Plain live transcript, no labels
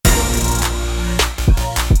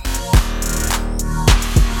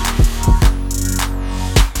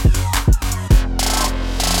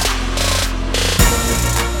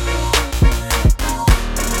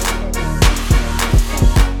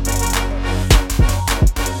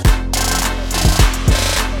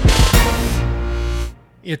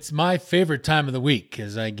It's my favorite time of the week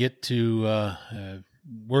as I get to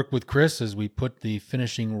work with Chris as we put the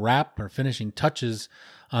finishing wrap or finishing touches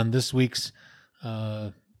on this week's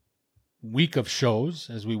week of shows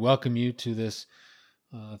as we welcome you to this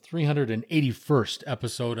 381st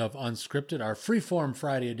episode of Unscripted, our freeform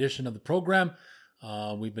Friday edition of the program.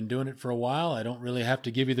 We've been doing it for a while. I don't really have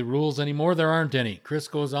to give you the rules anymore. There aren't any. Chris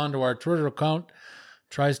goes on to our Twitter account,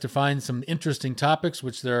 tries to find some interesting topics,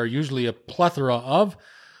 which there are usually a plethora of.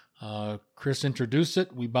 Chris introduced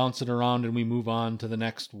it, we bounce it around, and we move on to the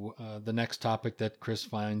next topic that Chris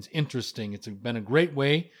finds interesting. It's been a great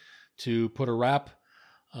way to put a wrap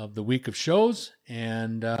of the week of shows,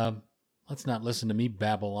 and let's not listen to me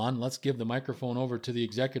babble on. Let's give the microphone over to the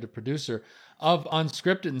executive producer of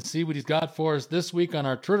Unscripted and see what he's got for us this week on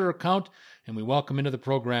our Twitter account, and we welcome into the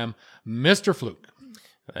program Mr. Fluke.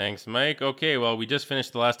 Thanks, Mike. Okay, well, we just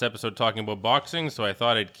finished the last episode talking about boxing, so I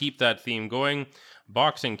thought I'd keep that theme going.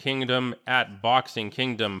 Boxing Kingdom at Boxing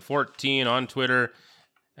Kingdom 14 on Twitter,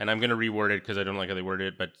 and I'm going to reword it because I don't like how they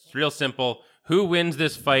worded it, but it's real simple. Who wins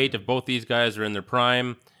this fight if both these guys are in their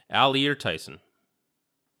prime, Ali or Tyson?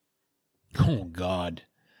 Oh, God.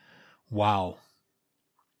 Wow.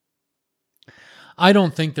 I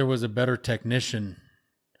don't think there was a better technician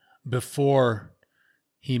before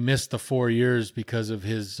he missed the 4 years because of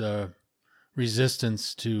his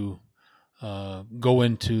resistance to go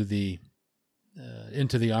into the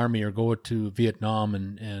army or go to Vietnam,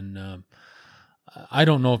 and I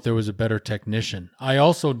don't know if there was a better technician. I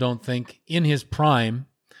also don't think in his prime,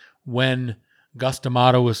 when Gus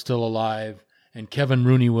D'Amato was still alive and Kevin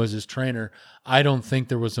Rooney was his trainer, I don't think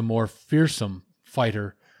there was a more fearsome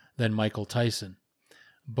fighter than Michael Tyson.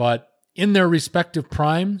 But in their respective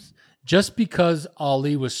primes, just because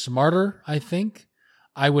Ali was smarter, I think,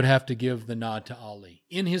 I would have to give the nod to Ali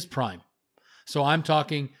in his prime. So I'm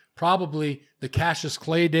talking probably the Cassius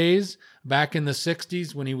Clay days back in the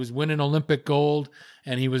 60s when he was winning Olympic gold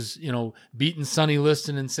and he was, beating Sonny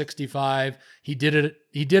Liston in 65. He did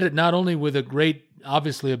it not only with a great,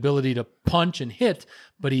 obviously, ability to punch and hit,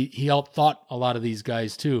 but he outthought a lot of these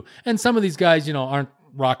guys too. And some of these guys, aren't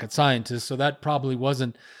rocket scientists, so that probably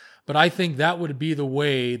wasn't. But I think that would be the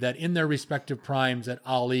way that in their respective primes that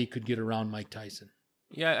Ali could get around Mike Tyson.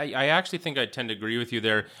 Yeah, I actually think I tend to agree with you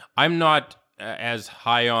there. I'm not as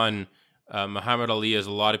high on Muhammad Ali as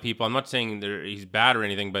a lot of people. I'm not saying he's bad or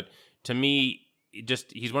anything, but to me,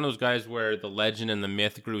 he's one of those guys where the legend and the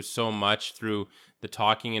myth grew so much through the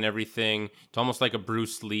talking and everything. It's almost like a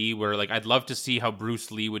Bruce Lee, where I'd love to see how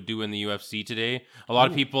Bruce Lee would do in the UFC today. A lot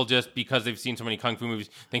of people, just because they've seen so many kung fu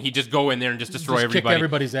movies, think he'd just go in there and just destroy everybody. Kick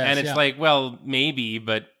everybody's ass. And it's well, maybe,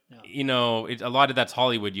 but a lot of that's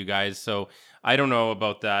Hollywood, you guys. So I don't know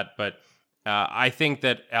about that, but I think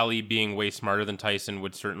that Ali being way smarter than Tyson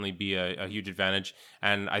would certainly be a huge advantage.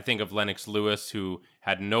 And I think of Lennox Lewis, who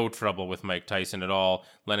had no trouble with Mike Tyson at all.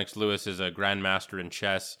 Lennox Lewis is a grandmaster in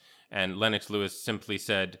chess, and Lennox Lewis simply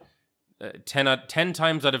said, 10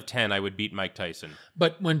 times out of 10, I would beat Mike Tyson.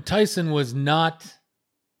 But when Tyson was not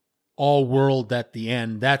all world at the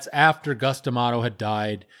end, that's after Gus D'Amato had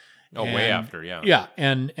died. Way after, yeah. Yeah,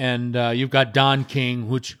 and you've got Don King,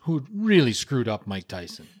 who really screwed up Mike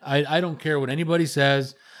Tyson. I don't care what anybody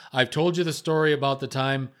says. I've told you the story about the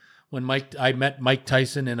time when I met Mike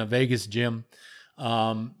Tyson in a Vegas gym.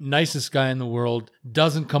 Nicest guy in the world.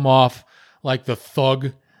 Doesn't come off like the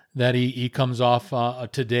thug that he comes off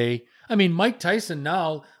today. I mean, Mike Tyson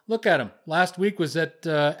now, look at him. Last week was at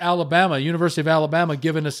University of Alabama,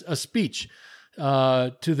 giving a speech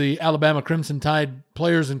to the Alabama Crimson Tide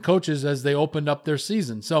players and coaches as they opened up their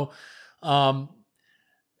season. So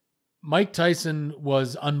Mike Tyson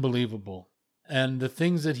was unbelievable. And the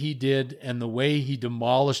things that he did and the way he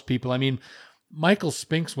demolished people. I mean, Michael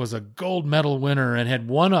Spinks was a gold medal winner and had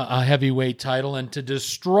won a heavyweight title. And to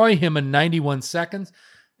destroy him in 91 seconds,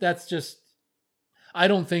 that's just... I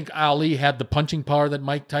don't think Ali had the punching power that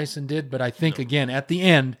Mike Tyson did. But I think, again,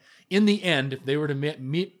 in the end, if they were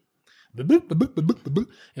to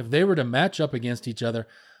if they were to match up against each other,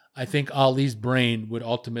 I think Ali's brain would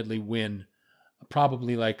ultimately win,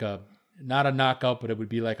 probably not a knockout, but it would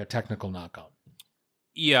be like a technical knockout.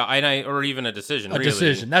 Yeah, or even a decision.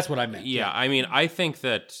 Decision, that's what I meant. Yeah, I mean, I think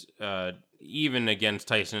that even against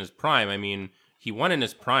Tyson in his prime, I mean, he won in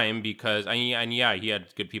his prime because, he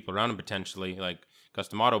had good people around him potentially, like Gus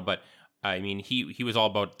D'Amato, but I mean, he was all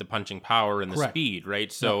about the punching power and the speed,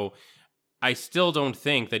 right? So I still don't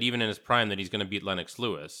think that even in his prime that he's going to beat Lennox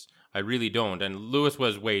Lewis. I really don't. And Lewis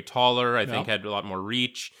was way taller, I think had a lot more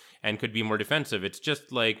reach and could be more defensive. It's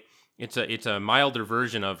just it's a milder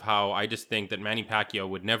version of how I just think that Manny Pacquiao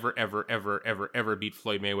would never, ever, ever, ever, ever beat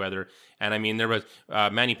Floyd Mayweather. And I mean, there was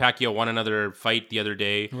Manny Pacquiao won another fight the other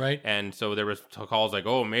day, Right. And so there was calls like,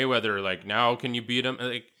 "Oh, Mayweather, like now can you beat him?"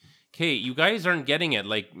 Like, okay, you guys aren't getting it.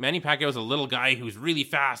 Like Manny Pacquiao is a little guy who's really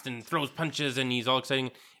fast and throws punches, and he's all exciting.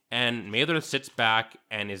 And Mayweather sits back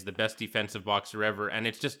and is the best defensive boxer ever. And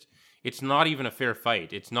it's not even a fair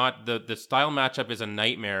fight. It's not the style matchup is a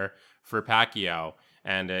nightmare for Pacquiao.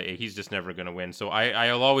 And he's just never going to win. So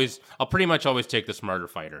I'll pretty much always take the smarter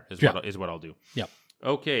fighter is what I'll do. Yeah.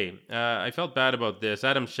 Okay. I felt bad about this.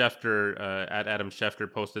 Adam Schefter at Adam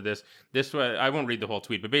Schefter posted this. I won't read the whole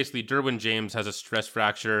tweet, but basically Derwin James has a stress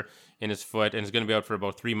fracture in his foot and is going to be out for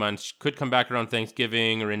about 3 months. Could come back around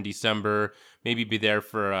Thanksgiving or in December. Maybe be there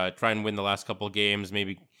for try and win the last couple of games.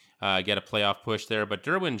 Maybe get a playoff push there. But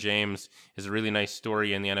Derwin James is a really nice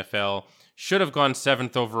story in the NFL. Should have gone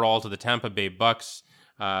 7th overall to the Tampa Bay Bucks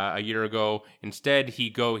a year ago. Instead,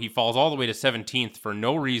 he falls all the way to 17th for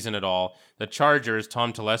no reason at all. The Chargers,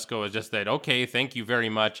 Tom Telesco, has just said, okay, thank you very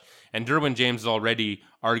much. And Derwin James is already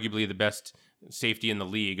arguably the best safety in the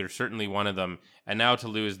league, or certainly one of them. And now to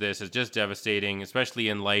lose this is just devastating, especially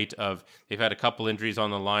in light of they've had a couple injuries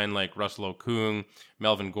on the line like Russell Okung,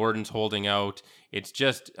 Melvin Gordon's holding out. It's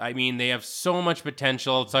just, I mean, they have so much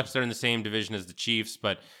potential. It sucks they're in the same division as the Chiefs,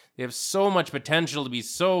 but they have so much potential to be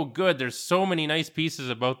so good. There's so many nice pieces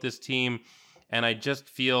about this team, and I just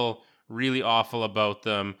feel really awful about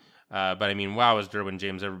them. But I mean, wow, has Derwin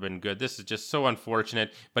James ever been good? This is just so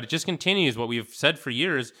unfortunate. But it just continues what we've said for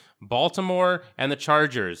years. Baltimore and the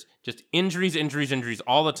Chargers, just injuries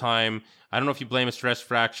all the time. I don't know if you blame a stress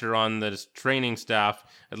fracture on the training staff.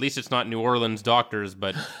 At least it's not New Orleans doctors,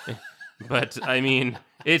 but I mean,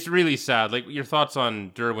 it's really sad. Like, your thoughts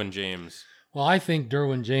on Derwin James? Well, I think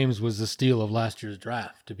Derwin James was the steal of last year's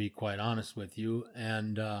draft, to be quite honest with you.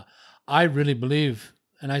 And I really believe,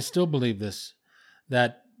 and I still believe this,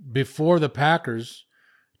 that before the Packers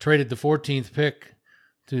traded the 14th pick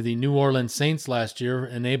to the New Orleans Saints last year,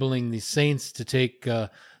 enabling the Saints to take the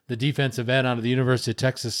defensive end out of the University of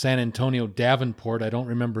Texas, San Antonio Davenport. I don't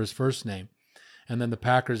remember his first name. And then the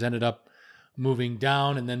Packers ended up moving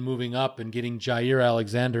down and then moving up and getting Jair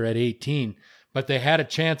Alexander at 18. But they had a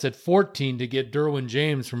chance at 14 to get Derwin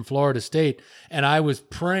James from Florida State, and I was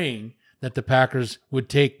praying that the Packers would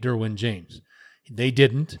take Derwin James. They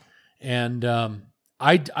didn't, and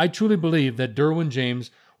I truly believe that Derwin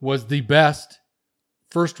James was the best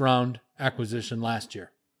first-round acquisition last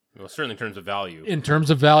year. Well, certainly in terms of value. In terms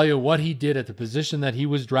of value, what he did at the position that he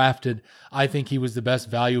was drafted, I think he was the best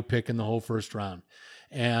value pick in the whole first round.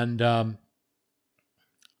 And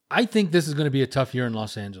I think this is going to be a tough year in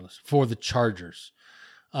Los Angeles for the Chargers.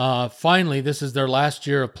 Finally, this is their last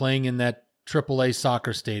year of playing in that AAA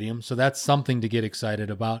soccer stadium, so that's something to get excited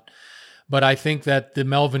about. But I think that the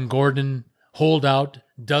Melvin Gordon holdout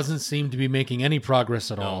doesn't seem to be making any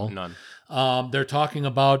progress at all. None. They're talking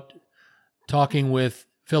with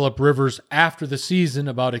Phillip Rivers after the season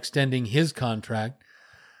about extending his contract.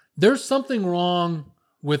 There's something wrong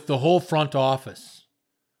with the whole front office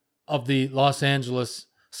of the Los Angeles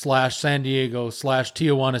 /San Diego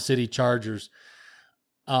 /Tijuana City Chargers.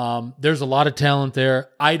 There's a lot of talent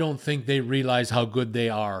there. I don't think they realize how good they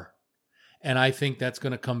are. And I think that's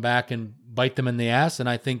going to come back and bite them in the ass. And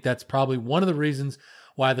I think that's probably one of the reasons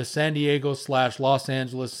why the San Diego /Los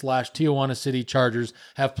Angeles /Tijuana City Chargers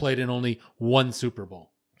have played in only one Super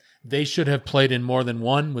Bowl. They should have played in more than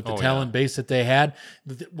one with the talent base that they had.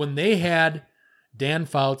 When they had Dan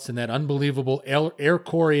Fouts and that unbelievable Air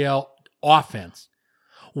Coryell offense,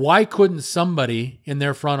 why couldn't somebody in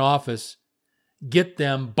their front office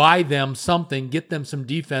buy them something, get them some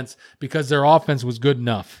defense, because their offense was good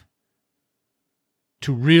enough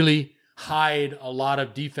to really hide a lot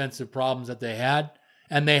of defensive problems that they had,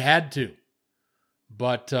 and they had to.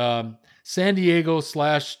 But San Diego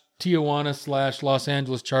 /Tijuana /Los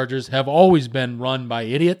Angeles Chargers have always been run by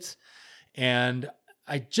idiots, and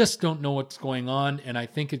I just don't know what's going on, and I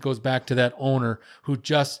think it goes back to that owner who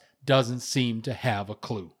just doesn't seem to have a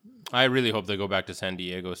clue. I really hope they go back to San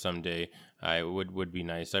Diego someday. I would be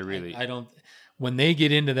nice. I don't. When they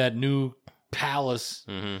get into that new palace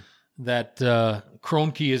that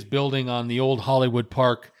Kroenke is building on the old Hollywood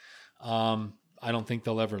Park, I don't think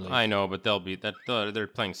they'll ever leave. I know, but they're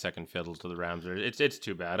playing second fiddle to the Rams. It's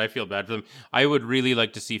too bad. I feel bad for them. I would really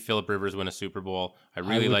like to see Phillip Rivers win a Super Bowl. I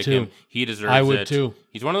really like him. He deserves it. I would too.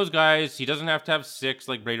 He's one of those guys. He doesn't have to have 6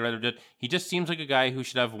 like Brady Rather did. He just seems like a guy who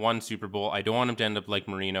should have 1 Super Bowl. I don't want him to end up like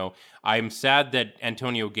Marino. I'm sad that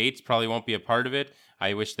Antonio Gates probably won't be a part of it.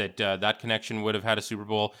 I wish that that connection would have had a Super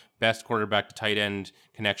Bowl. Best quarterback to tight end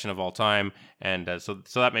connection of all time, and so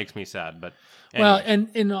that makes me sad. But anyway. Well,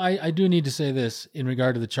 and I do need to say this in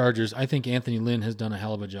regard to the Chargers. I think Anthony Lynn has done a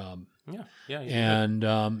hell of a job. Yeah,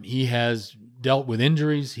 and he has dealt with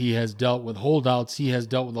injuries. He has dealt with holdouts. He has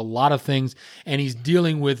dealt with a lot of things, and he's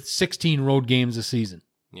dealing with 16 road games a season.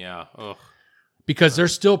 Yeah, because they're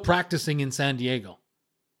still practicing in San Diego.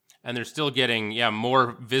 And they're still getting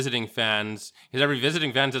more visiting fans, because every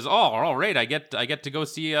visiting fan says, "Oh, all right, I get to go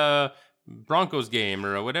see a Broncos game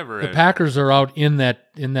or whatever." The Packers are out in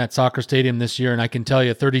that soccer stadium this year, and I can tell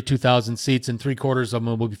you, 32,000 seats, and 3/4 of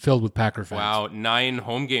them will be filled with Packer fans. Wow, 9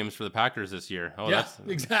 home games for the Packers this year. Oh, yeah,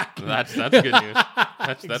 exactly. That's good news.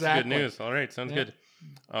 That's exactly. good news. All right, sounds good.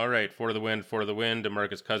 All right, for the win.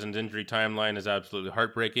 DeMarcus Cousins' injury timeline is absolutely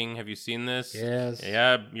heartbreaking. Have you seen this? Yes.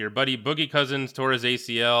 Yeah, your buddy Boogie Cousins tore his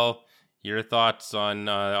ACL. Your thoughts on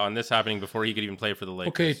this happening before he could even play for the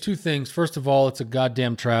Lakers? Okay, 2 things. First of all, it's a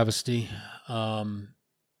goddamn travesty. Boogie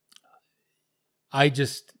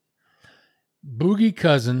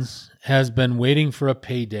Cousins has been waiting for a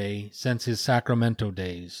payday since his Sacramento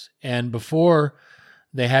days. And before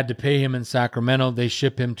they had to pay him in Sacramento, they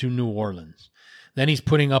ship him to New Orleans. Then he's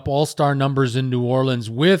putting up all-star numbers in New Orleans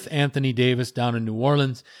with Anthony Davis down in New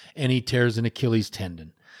Orleans, and he tears an Achilles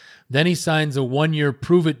tendon. Then he signs a 1-year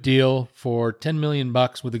prove-it deal for $10 million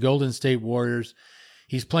with the Golden State Warriors.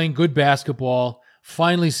 He's playing good basketball,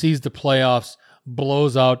 finally sees the playoffs,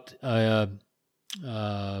 blows out a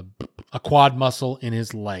quad muscle in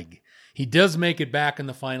his leg. He does make it back in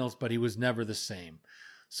the finals, but he was never the same.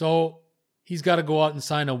 So he's got to go out and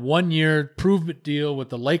sign a 1-year prove-it deal with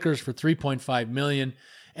the Lakers for $3.5 million,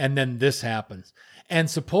 and then this happens. And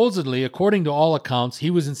supposedly, according to all accounts, he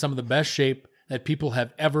was in some of the best shape that people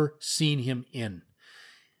have ever seen him in.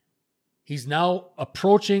 He's now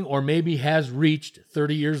approaching, or maybe has reached,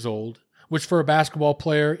 30 years old, which for a basketball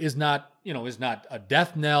player is not a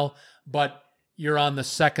death knell, but you're on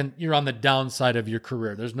the downside of your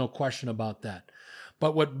career. There's no question about that.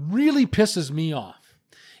 But what really pisses me off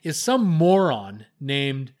is some moron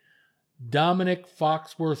named Dominic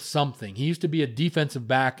Foxworth something. He used to be a defensive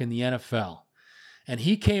back in the NFL. And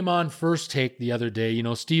he came on First Take the other day,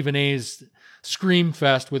 Stephen A's Scream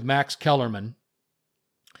Fest with Max Kellerman,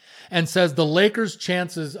 and says the Lakers'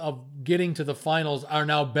 chances of getting to the finals are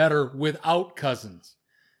now better without Cousins.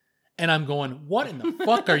 And I'm going, what in the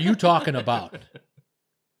fuck are you talking about?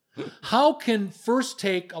 How can First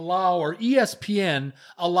Take allow, or ESPN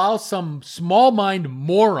allow, some small-mind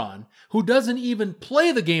moron who doesn't even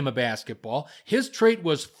play the game of basketball, his trait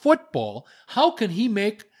was football, how can he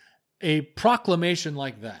make a proclamation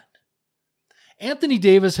like that? Anthony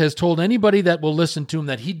Davis has told anybody that will listen to him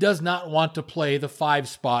that he does not want to play the 5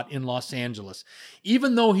 spot in Los Angeles.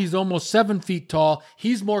 Even though he's almost 7 feet tall,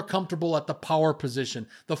 he's more comfortable at the power position,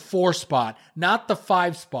 the 4 spot, not the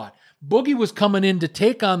 5 spot. Boogie was coming in to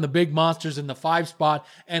take on the big monsters in the 5 spot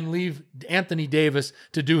and leave Anthony Davis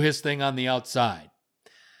to do his thing on the outside.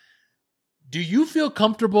 Do you feel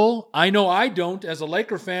comfortable? I know I don't. As a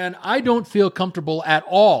Laker fan, I don't feel comfortable at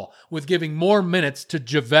all with giving more minutes to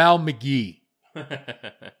JaVale McGee.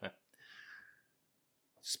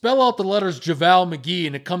 Spell out the letters JaVale McGee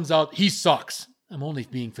and it comes out, he sucks. I'm only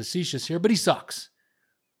being facetious here, but he sucks.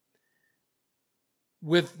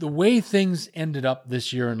 With the way things ended up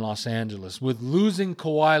this year in Los Angeles, with losing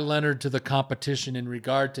Kawhi Leonard to the competition in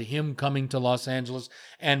regard to him coming to Los Angeles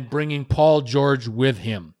and bringing Paul George with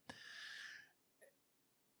him,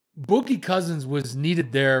 Boogie Cousins was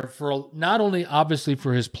needed there for not only obviously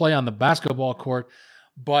for his play on the basketball court,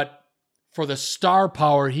 but for the star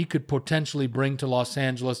power he could potentially bring to Los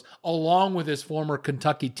Angeles, along with his former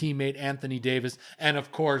Kentucky teammate Anthony Davis, and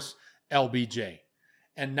of course, LBJ.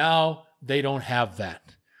 And now they don't have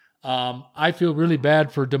that. I feel really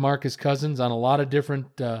bad for DeMarcus Cousins on a lot of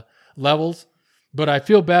different levels, but I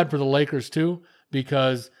feel bad for the Lakers too,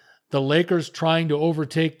 because the Lakers trying to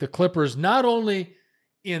overtake the Clippers, not only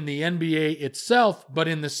in the NBA itself, but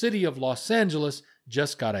in the city of Los Angeles,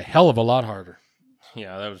 just got a hell of a lot harder.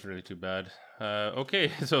 Yeah, that was really too bad.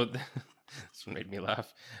 Okay, so this made me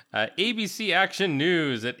laugh. ABC Action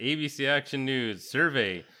News at ABC Action News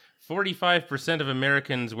survey: 45% of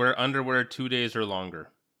Americans wear underwear 2 days or longer.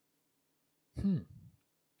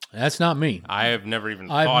 That's not me. I've never even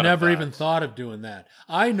thought of doing that.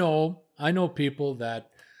 I know people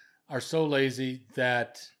that are so lazy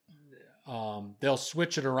that they'll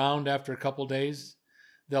switch it around after a couple days.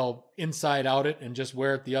 They'll inside out it and just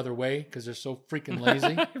wear it the other way because they're so freaking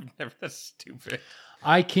lazy. That's stupid.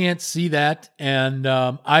 I can't see that, and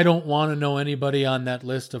I don't want to know anybody on that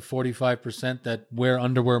list of 45% that wear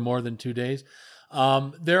underwear more than 2 days.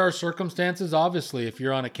 There are circumstances, obviously, if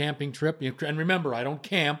you're on a camping trip, and remember, I don't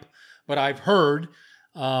camp, but I've heard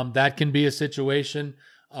that can be a situation.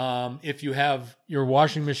 If you have your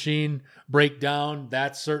washing machine break down,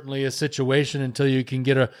 that's certainly a situation until you can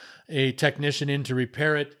get a technician in to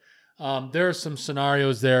repair it. There are some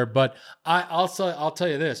scenarios there, but I'll tell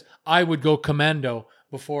you this: I would go commando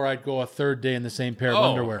before I'd go a third day in the same pair of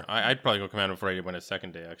underwear. I'd probably go commando before I went a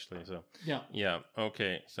second day, actually. So yeah.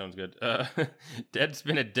 Okay, sounds good.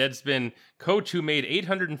 Deadspin. Coach who made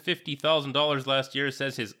 $850,000 last year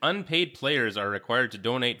says his unpaid players are required to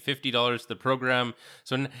donate $50 to the program.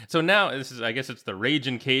 So now I guess it's the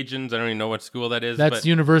Ragin' Cajuns. I don't even know what school that is. That's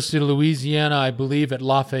University of Louisiana, I believe, at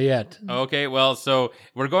Lafayette. Okay, well, so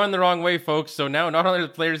we're going the wrong way, folks. So now not only are the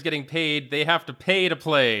players getting paid, they have to pay to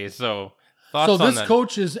play. So this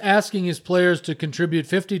coach is asking his players to contribute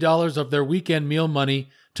 $50 of their weekend meal money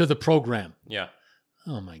to the program. Yeah.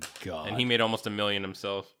 Oh my God. And he made almost $1 million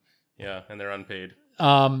himself. Yeah, and they're unpaid.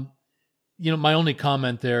 My only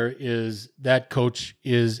comment there is that coach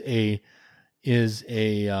is a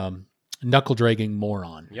knuckle dragging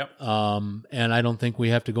moron. Yep. And I don't think we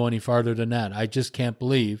have to go any farther than that. I just can't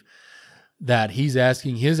believe that he's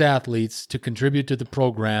asking his athletes to contribute to the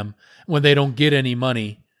program when they don't get any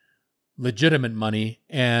money. Legitimate money,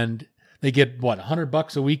 and they get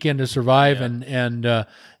 $100 a weekend to survive, and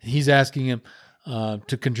he's asking him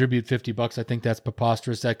to contribute $50. I think that's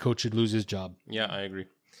preposterous. That coach should lose his job. Yeah, I agree.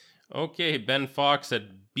 Okay, Ben Fox at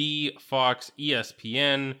B Fox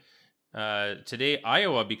ESPN. Today,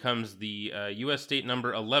 Iowa becomes the U.S. state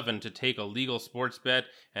number 11 to take a legal sports bet.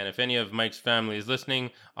 And if any of Mike's family is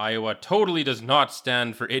listening, Iowa totally does not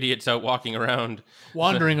stand for idiots out walking around.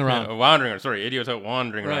 Idiots out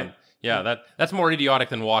wandering around. Yeah, that's more idiotic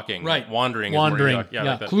than walking. Right. Wandering. Is more idiotic.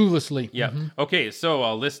 Yeah, cluelessly. Yeah. Mm-hmm. Okay, so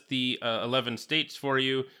I'll list the 11 states for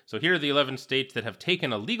you. So here are the 11 states that have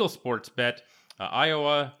taken a legal sports bet.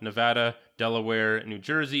 Iowa, Nevada, Delaware, New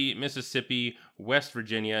Jersey, Mississippi, West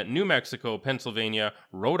Virginia, New Mexico, Pennsylvania,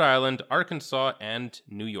 Rhode Island, Arkansas, and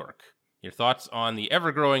New York. Your thoughts on the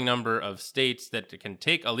ever-growing number of states that can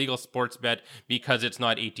take a legal sports bet because it's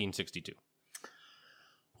not 1862?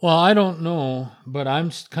 Well, I don't know, but I'm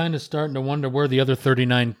kind of starting to wonder where the other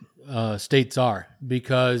 39 states are,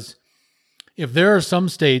 because if there are some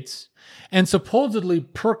states, and supposedly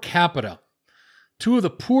per capita, two of the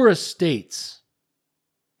poorest states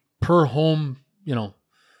per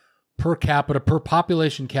capita, per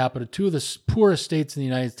population capita, two of the poorest states in the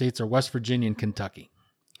United States are West Virginia and Kentucky.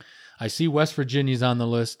 I see West Virginia's on the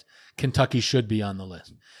list. Kentucky should be on the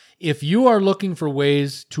list. If you are looking for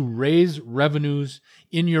ways to raise revenues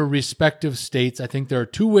in your respective states, I think there are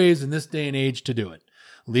two ways in this day and age to do it.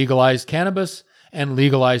 Legalize cannabis and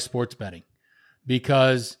legalize sports betting.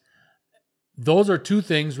 Because those are two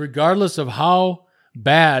things, regardless of how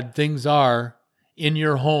bad things are in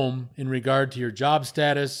your home in regard to your job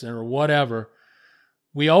status or whatever,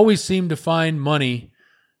 we always seem to find money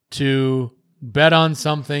to bet on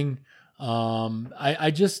something. And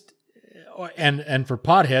for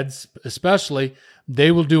potheads especially,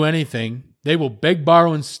 they will do anything. They will beg,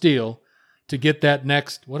 borrow, and steal to get that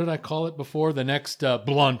next, what did I call it before? The next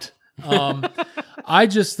blunt. I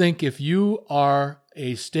just think if you are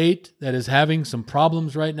a state that is having some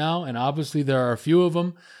problems right now, and obviously there are a few of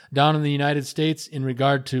them down in the United States in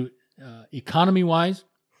regard to economy-wise,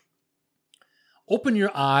 open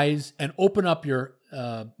your eyes and open up your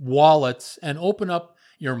wallets and open up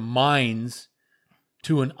your minds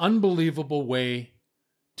to an unbelievable way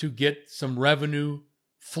to get some revenue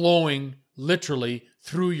flowing literally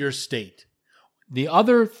through your state. The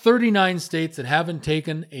other 39 states that haven't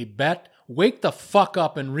taken a bet, wake the fuck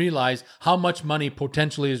up and realize how much money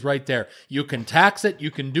potentially is right there. You can tax it, you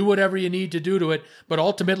can do whatever you need to do to it, but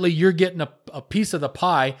ultimately you're getting a piece of the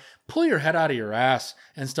pie. Pull your head out of your ass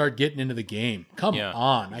and start getting into the game. Come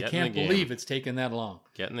on. I can't believe it's taken that long.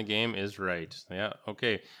 Getting the game is right. Yeah,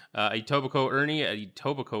 okay. Etobicoke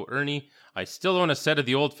Ernie. I still own a set of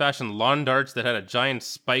the old-fashioned lawn darts that had a giant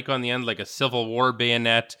spike on the end like a Civil War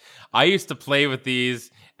bayonet. I used to play with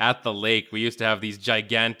these at the lake. We used to have these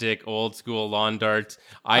gigantic old-school lawn darts.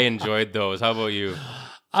 I enjoyed those. How about you?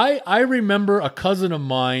 I remember a cousin of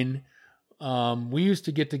mine. We used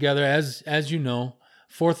to get together, as you know,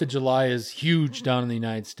 4th of July is huge down in the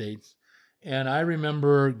United States. And I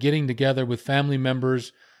remember getting together with family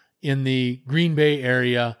members in the Green Bay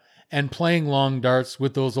area and playing long darts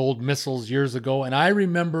with those old missiles years ago. And I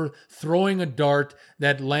remember throwing a dart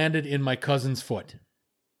that landed in my cousin's foot.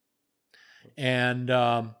 And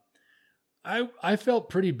I felt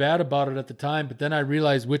pretty bad about it at the time, but then I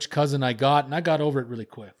realized which cousin I got, and I got over it really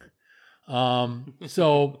quick.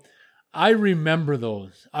 So I remember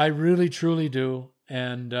those. I really, truly do.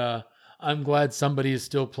 And I'm glad somebody is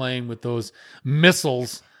still playing with those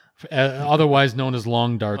missiles, otherwise known as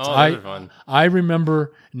long darts. Oh, those are fun. I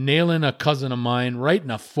remember nailing a cousin of mine right in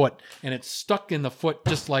the foot, and it stuck in the foot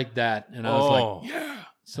just like that. And I was like, yeah.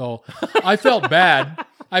 So I felt bad.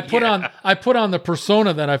 I put on the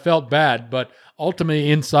persona that I felt bad, but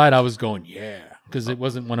ultimately inside I was going, yeah, because it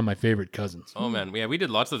wasn't one of my favorite cousins. Oh man, yeah, we did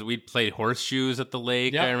lots of. We played horseshoes at the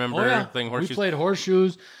lake. I remember playing horseshoes. We played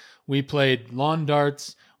horseshoes. We played lawn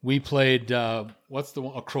darts. We played what's the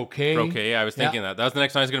one? A croquet. Croquet. Yeah, I was thinking that. That was the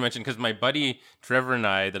next one I was going to mention because my buddy Trevor and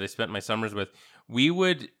I that I spent my summers with, we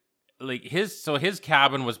would like his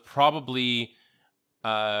cabin was probably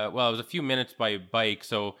it was a few minutes by bike.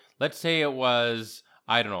 So let's say it was,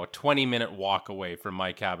 I don't know, a 20-minute walk away from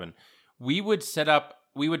my cabin. We would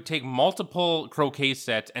take multiple croquet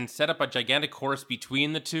sets and set up a gigantic course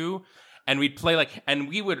between the two. And we'd play and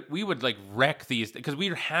we would wreck these because we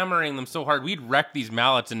were hammering them so hard. We'd wreck these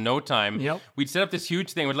mallets in no time. Yep. We'd set up this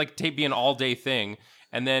huge thing. It would be an all day thing.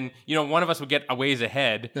 And then, one of us would get a ways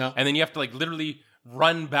ahead. Yeah. And then you have to literally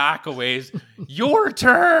run back a ways. Your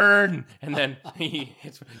turn. And then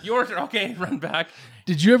it's your turn. Okay, run back.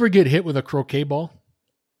 Did you ever get hit with a croquet ball?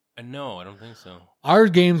 No, I don't think so. Our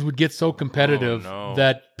games would get so competitive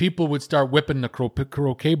that people would start whipping the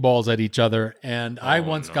croquet balls at each other. And I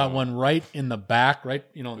once got one right in the back,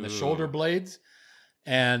 in the shoulder blades.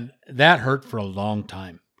 And that hurt for a long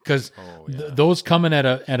time because those coming at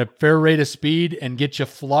a fair rate of speed and get you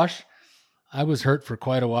flush. I was hurt for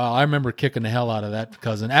quite a while. I remember kicking the hell out of that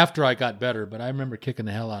cousin after I got better, but I remember kicking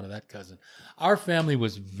the hell out of that cousin. Our family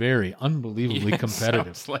was unbelievably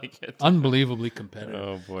competitive. Sounds like it. Unbelievably competitive.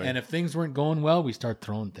 Oh boy. And if things weren't going well, we start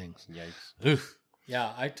throwing things. Yikes. Oof.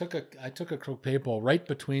 Yeah, I took a croquet ball right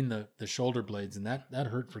between the shoulder blades, and that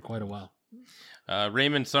hurt for quite a while.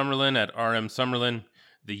 Raymond Summerlin at RM Summerlin.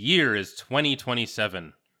 The year is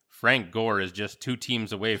 2027. Frank Gore is just 2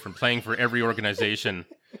 teams away from playing for every organization.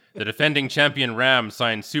 The defending champion Rams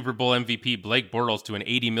signed Super Bowl MVP Blake Bortles to an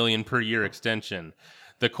 $80 million per year extension.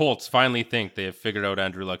 The Colts finally think they have figured out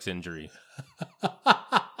Andrew Luck's injury.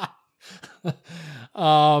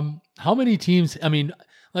 How many teams? I mean,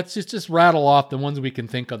 let's just rattle off the ones we can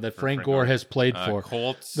think of that Frank Gore has played for.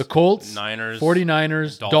 Colts, the Colts, Niners,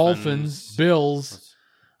 49ers, Dolphins, Bills.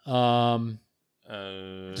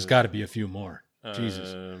 There's got to be a few more.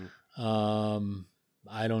 Jesus.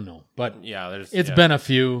 I don't know, but it's been a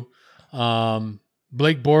few.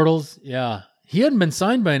 Blake Bortles, he hadn't been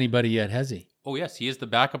signed by anybody yet, has he? Oh yes, he is the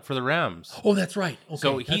backup for the Rams. Oh, that's right.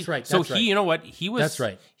 Okay, so that's right. You know what? He was. That's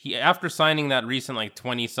right. He after signing that recent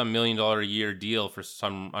 $20-some million a year deal for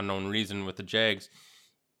some unknown reason with the Jags.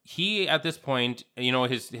 He at this point,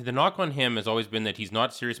 the knock on him has always been that he's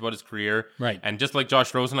not serious about his career. Right. And just like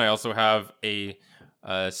Josh Rosen, I also have a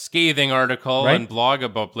scathing article and blog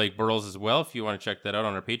about Blake Bortles as well, if you want to check that out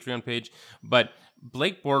on our Patreon page. But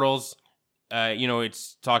Blake Bortles,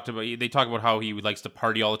 it's talked about. They talk about how he likes to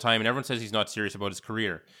party all the time, and everyone says he's not serious about his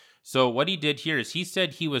career. So what he did here is he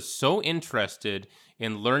said he was so interested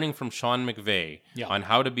in learning from Sean McVay on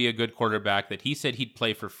how to be a good quarterback that he said he'd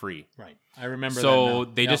play for free. Right, I remember. So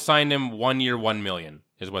they just signed him 1 year, $1 million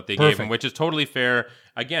is what they gave him, which is totally fair.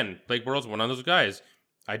 Again, Blake Bortles, one of those guys.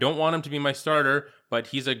 I don't want him to be my starter, but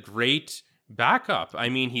he's a great backup. I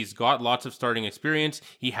mean, he's got lots of starting experience.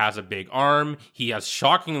 He has a big arm. He has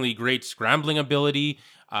shockingly great scrambling ability.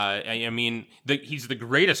 He's the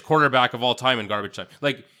greatest quarterback of all time in garbage time.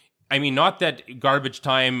 Not that garbage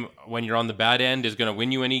time when you're on the bad end is going to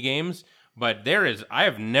win you any games, but I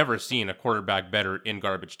have never seen a quarterback better in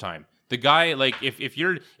garbage time. The guy, if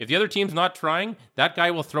the other team's not trying, that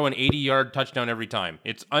guy will throw an 80-yard touchdown every time.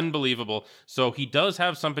 It's unbelievable. So he does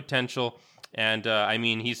have some potential, and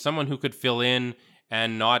he's someone who could fill in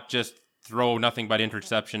and not just throw nothing but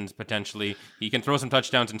interceptions potentially. He can throw some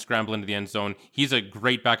touchdowns and scramble into the end zone. He's a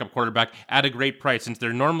great backup quarterback at a great price. Since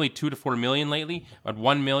they're normally $2 to $4 million lately, at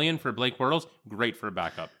 $1 million for Blake Bortles, great for a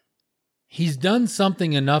backup. He's done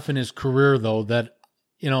something enough in his career though that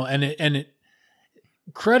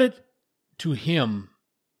credit to him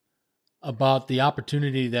about the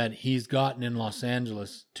opportunity that he's gotten in Los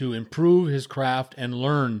Angeles to improve his craft and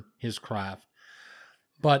learn his craft.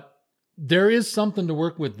 But there is something to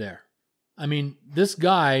work with there. I mean, this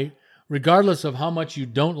guy, regardless of how much you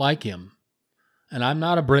don't like him, and I'm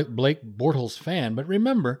not a Blake Bortles fan, but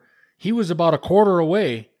remember, he was about a quarter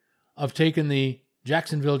away of taking the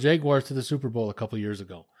Jacksonville Jaguars to the Super Bowl a couple years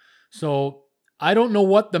ago. So I don't know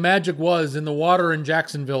what the magic was in the water in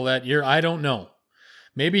Jacksonville that year. I don't know.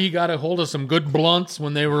 Maybe he got a hold of some good blunts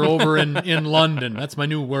when they were over in London. That's my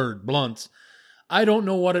new word, blunts. I don't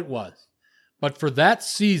know what it was. But for that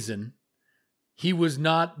season, he was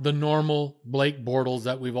not the normal Blake Bortles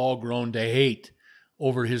that we've all grown to hate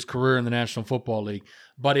over his career in the National Football League.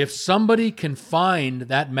 But if somebody can find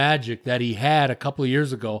that magic that he had a couple of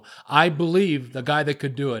years ago, I believe the guy that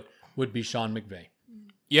could do it would be Sean McVay.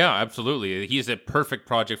 Yeah, absolutely. He's a perfect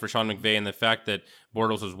project for Sean McVay, and the fact that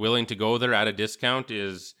Bortles was willing to go there at a discount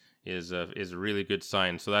is a really good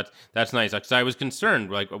sign. So that's nice. Because I was concerned,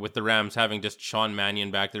 like with the Rams having just Sean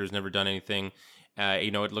Mannion back there who's never done anything.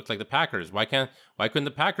 It looked like the Packers. Why couldn't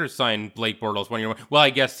the Packers sign Blake Bortles 1 year? Well, I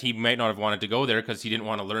guess he might not have wanted to go there because he didn't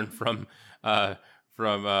want to learn from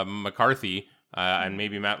McCarthy. And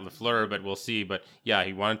maybe Matt LaFleur, but we'll see. But yeah,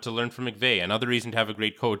 he wanted to learn from McVay. Another reason to have a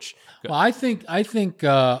great coach. Well, I think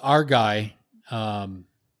our guy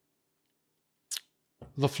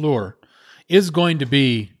LaFleur is going to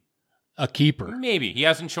be a keeper. Maybe he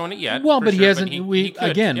hasn't shown it yet. Well, but sure, he hasn't.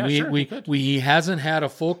 He hasn't had a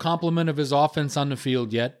full complement of his offense on the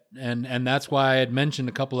field yet, and that's why I had mentioned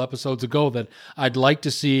a couple episodes ago that I'd like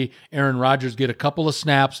to see Aaron Rodgers get a couple of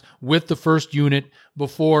snaps with the first unit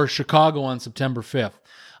before Chicago on September 5th.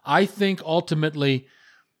 I think ultimately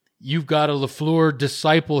you've got a LaFleur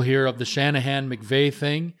disciple here of the Shanahan-McVay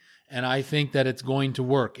thing, and I think that it's going to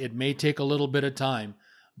work. It may take a little bit of time,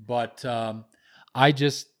 but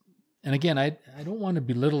and again, I don't want to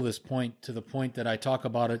belittle this point to the point that I talk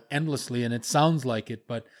about it endlessly, and it sounds like it,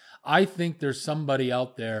 but I think there's somebody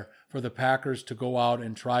out there for the Packers to go out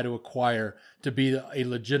and try to acquire to be a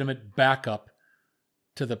legitimate backup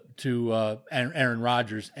to Aaron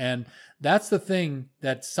Rodgers. And that's the thing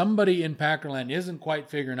that somebody in Packerland isn't quite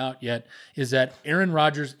figuring out yet, is that Aaron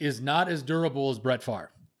Rodgers is not as durable as Brett Favre.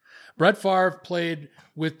 Brett Favre played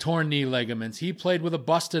with torn knee ligaments. He played with a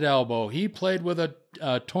busted elbow. He played with a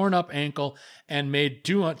torn up ankle and made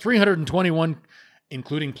 321,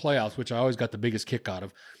 including playoffs, which I always got the biggest kick out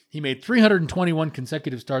of. He made 321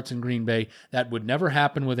 consecutive starts in Green Bay. That would never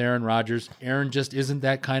happen with Aaron Rodgers. Aaron just isn't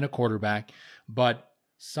that kind of quarterback. But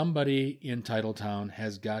somebody in Titletown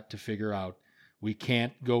has got to figure out we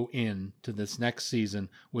can't go into this next season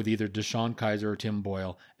with either Deshaun Kaiser or Tim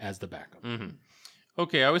Boyle as the backup. Mm-hmm.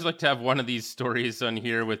 Okay, I always like to have one of these stories on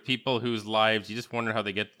here with people whose lives you just wonder how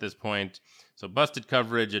they get to this point. So Busted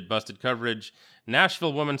Coverage at Busted Coverage.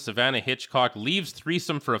 Nashville woman Savannah Hitchcock leaves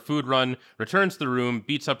threesome for a food run, returns to the room,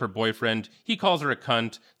 beats up her boyfriend. He calls her a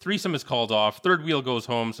cunt. Threesome is called off. Third wheel goes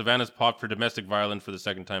home. Savannah's popped for domestic violence for the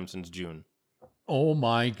second time since June. Oh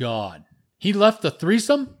my God. He left the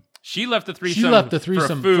threesome? She left the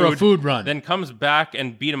threesome for a food run. Then comes back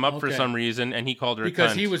and beat him up for some reason, and he called her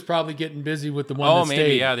because a cunt. he was probably getting busy with the one that maybe,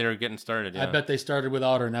 stayed. yeah, they were getting started. Yeah. I bet they started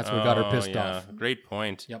without her, and that's what got her pissed off. Great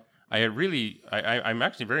point. Yep. I'm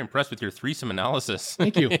actually very impressed with your threesome analysis.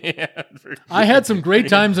 Thank you. I had some great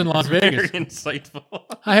times in Las Vegas. Very insightful.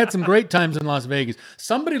 I had some great times in Las Vegas.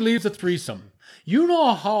 Somebody leaves a threesome. You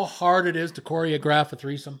know how hard it is to choreograph a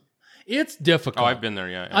threesome? It's difficult. Oh, I've been there,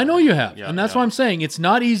 yeah. I know you have. Yeah, and that's why I'm saying it's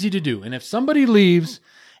not easy to do. And if somebody leaves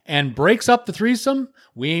and breaks up the threesome,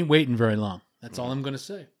 we ain't waiting very long. That's all I'm going to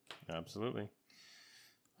say. Absolutely.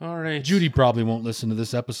 All right. Judy probably won't listen to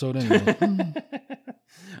this episode anyway.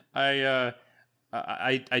 I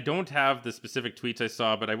don't have the specific tweets I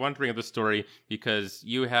saw, but I want to bring up this story because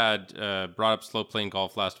you had brought up slow playing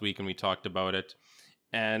golf last week and we talked about it.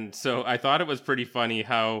 And so I thought it was pretty funny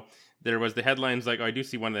how there was the headlines like, I do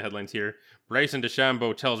see one of the headlines here. Bryson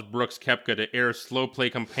DeChambeau tells Brooks Koepka to air slow play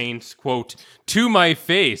campaigns, quote, to my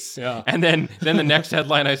face. Yeah. And then the next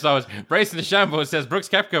headline I saw was Bryson DeChambeau says Brooks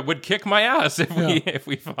Koepka would kick my ass if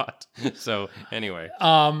we fought. So anyway.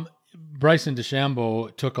 Bryson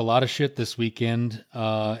DeChambeau took a lot of shit this weekend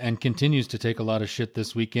and continues to take a lot of shit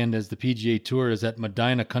this weekend as the PGA Tour is at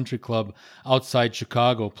Medina Country Club outside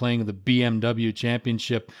Chicago playing the BMW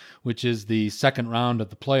Championship, which is the second round of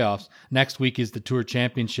the playoffs. Next week is the Tour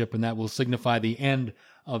Championship, and that will signify the end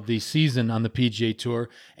of the season on the PGA Tour.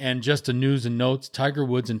 And just a news and notes, Tiger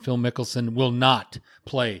Woods and Phil Mickelson will not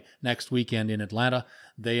play next weekend in Atlanta.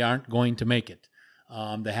 They aren't going to make it.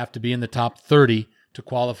 They have to be in the top 30 to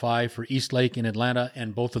qualify for East Lake in Atlanta,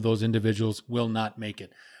 and both of those individuals will not make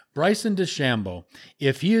it. Bryson DeChambeau,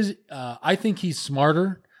 if he is, I think he's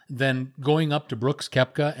smarter than going up to Brooks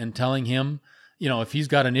Koepka and telling him, if he's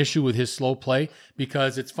got an issue with his slow play,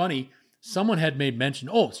 because it's funny, someone had made mention,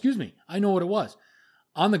 I know what it was.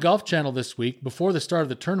 On the Golf Channel this week, before the start of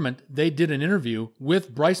the tournament, they did an interview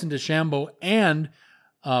with Bryson DeChambeau and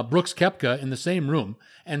Brooks Koepka in the same room,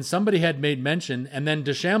 and somebody had made mention, and then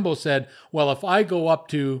DeChambeau said, well, if I go up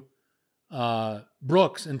to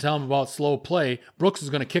Brooks and tell him about slow play, Brooks is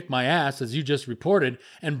going to kick my ass, as you just reported.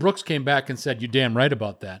 And Brooks came back and said, "You're damn right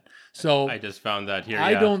about that." So I just found that here.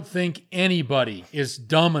 I don't think anybody is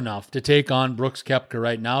dumb enough to take on Brooks Koepka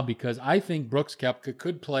right now, because I think Brooks Koepka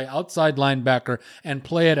could play outside linebacker and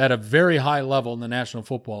play it at a very high level in the National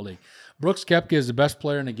Football League. Brooks Koepka is the best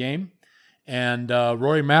player in the game, and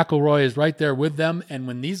Rory McIlroy is right there with them. And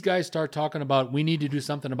when these guys start talking about we need to do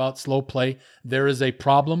something about slow play, there is a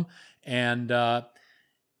problem. And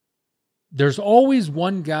there's always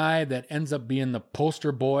one guy that ends up being the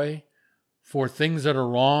poster boy for things that are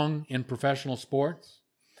wrong in professional sports.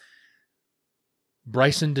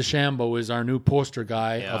 Bryson DeChambeau is our new poster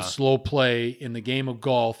guy of slow play in the game of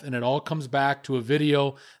golf. And it all comes back to a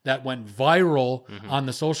video that went viral on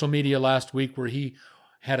the social media last week, where he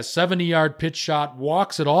had a 70-yard pitch shot,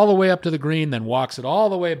 walks it all the way up to the green, then walks it all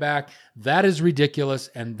the way back. That is ridiculous,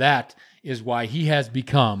 and that is why he has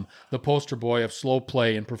become the poster boy of slow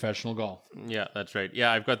play in professional golf. Yeah, that's right.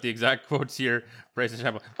 Yeah, I've got the exact quotes here. Bryson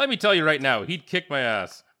DeChambeau. Let me tell you right now, he'd kick my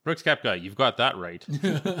ass. Brooks Koepka, you've got that right.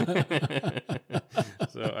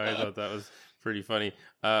 So I thought that was pretty funny.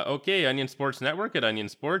 Okay, Onion Sports Network at Onion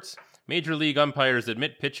Sports. Major League umpires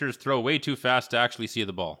admit pitchers throw way too fast to actually see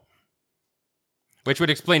the ball. Which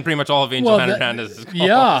would explain pretty much all of Angel Hernandez's calls.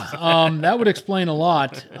 Yeah, that would explain a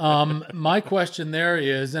lot. My question there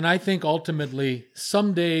is, and I think ultimately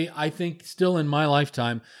someday, I think still in my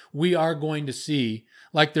lifetime, we are going to see,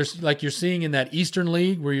 like you're seeing in that Eastern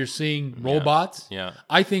League where you're seeing robots. Yeah.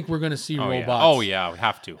 I think we're going to see robots. Yeah. Oh yeah, we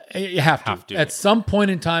have to. You have to. At some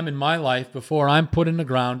point in time in my life, before I'm put in the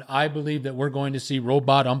ground, I believe that we're going to see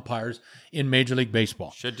robot umpires in Major League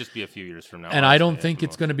Baseball. Should just be a few years from now. And I don't think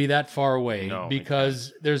it's going to be that far away,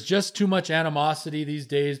 because there's just too much animosity these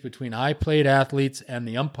days between high-paid athletes and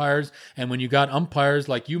the umpires. And when you got umpires,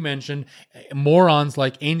 like you mentioned, morons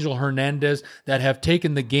like Angel Hernandez that have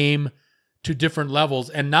taken the game to different levels,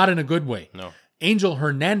 and not in a good way. No. Angel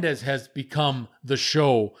Hernandez has become the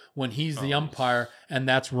show when he's the umpire, and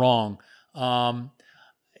that's wrong.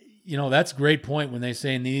 That's a great point when they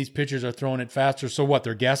say these pitchers are throwing it faster. So what,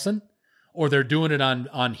 they're guessing? Or they're doing it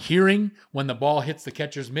on hearing when the ball hits the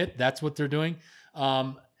catcher's mitt. That's what they're doing.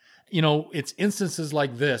 It's instances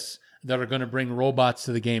like this that are going to bring robots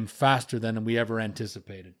to the game faster than we ever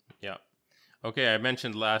anticipated. Yeah. Okay, I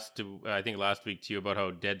mentioned last week to you about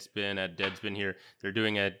how Deadspin here, they're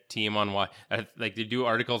doing a team on why, they do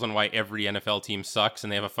articles on why every NFL team sucks,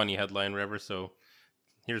 and they have a funny headline, whatever. So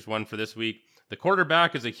here's one for this week. The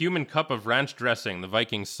quarterback is a human cup of ranch dressing. The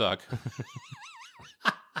Vikings suck.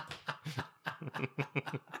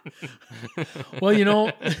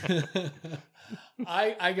 Well,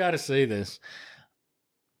 I got to say this.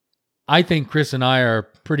 I think Chris and I are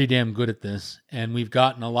pretty damn good at this, and we've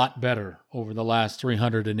gotten a lot better over the last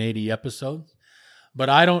 380 episodes. But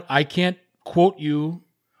I can't quote you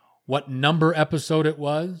what number episode it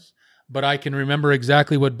was, but I can remember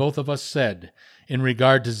exactly what both of us said in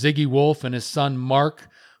regard to Ziggy Wolf and his son Mark,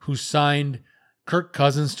 who signed Kirk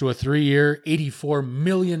Cousins to a 3-year, $84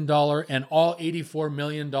 million, and all $84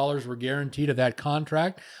 million were guaranteed of that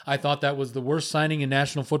contract. I thought that was the worst signing in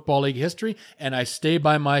National Football League history, and I stay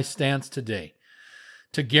by my stance today.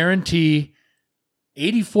 To guarantee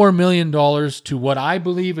 $84 million to what I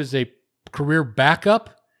believe is a career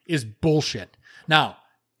backup is bullshit. Now,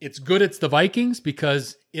 it's good it's the Vikings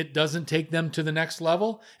because it doesn't take them to the next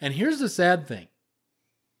level. And here's the sad thing.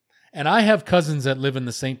 And I have cousins that live in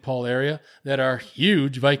the St. Paul area that are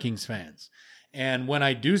huge Vikings fans. And when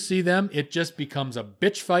I do see them, it just becomes a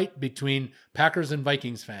bitch fight between Packers and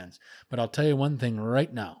Vikings fans. But I'll tell you one thing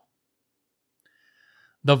right now.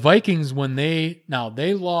 The Vikings, when they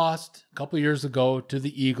lost a couple years ago to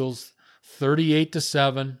the Eagles,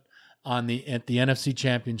 38-7 at the NFC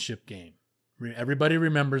Championship game. Everybody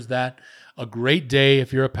remembers that. A great day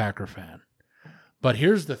if you're a Packer fan. But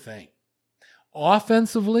here's the thing.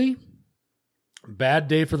 Offensively, bad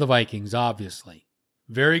day for the Vikings, obviously.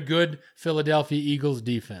 Very good Philadelphia Eagles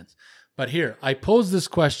defense. But here, I pose this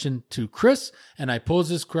question to Chris, and I pose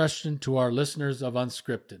this question to our listeners of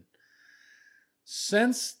Unscripted.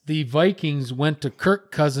 Since the Vikings went to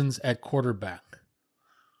Kirk Cousins at quarterback,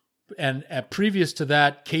 and previous to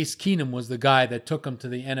that, Case Keenum was the guy that took them to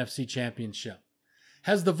the NFC Championship,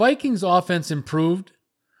 has the Vikings offense improved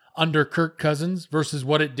under Kirk Cousins versus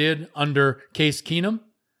what it did under Case Keenum?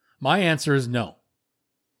 My answer is no.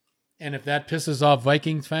 And if that pisses off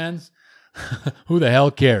Vikings fans, who the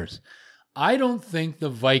hell cares? I don't think the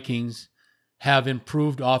Vikings have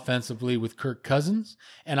improved offensively with Kirk Cousins.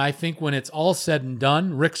 And I think when it's all said and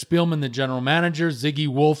done, Rick Spielman, the general manager, Ziggy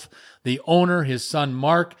Wolf, the owner, his son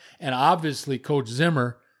Mark, and obviously Coach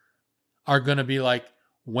Zimmer, are going to be like,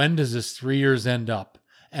 when does this 3 years end up?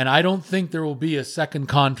 And I don't think there will be a second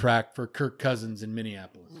contract for Kirk Cousins in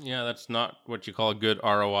Minneapolis. Yeah, that's not what you call a good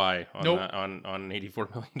ROI on Nope. on an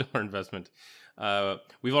 $84 million investment.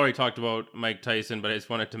 We've already talked about Mike Tyson, but I just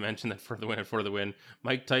wanted to mention that for the win,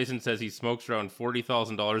 Mike Tyson says he smokes around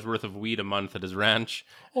 $40,000 worth of weed a month at his ranch.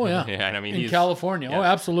 Oh, yeah. And I mean, in California. yeah. Oh,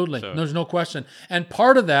 absolutely. So- There's no question. And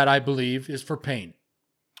part of that, I believe, is for pain.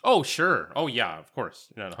 Oh, sure. Oh, yeah, of course.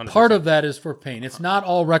 Yeah, 100%. Part of that is for pain. It's not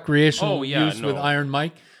all recreational Oh, yeah, use with no. Iron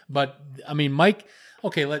Mike, but I mean, Mike.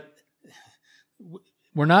 Okay,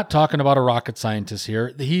 we're not talking about a rocket scientist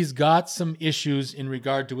here. He's got some issues in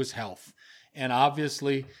regard to his health, and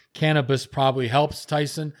obviously, cannabis probably helps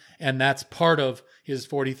Tyson, and that's part of his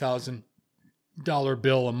 $40,000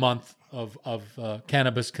 bill a month of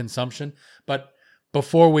cannabis consumption. But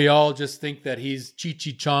before we all just think that he's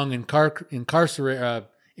Cheech Chong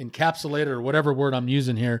encapsulated, or whatever word I'm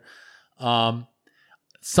using here,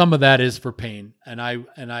 some of that is for pain, and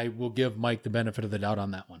I will give Mike the benefit of the doubt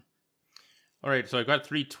on that one. All right, so I got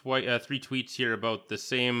three tweets here about the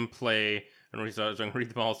same play, and so I'm going to read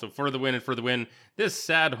them all. So for the win, this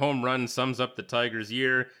sad home run sums up the Tigers'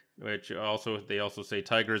 year, which they also say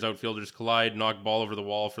Tigers outfielders collide, knock ball over the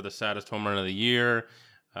wall for the saddest home run of the year.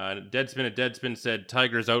 Deadspin said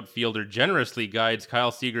Tigers outfielder generously guides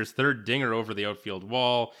Kyle Seager's third dinger over the outfield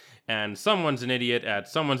wall. And someone's an idiot.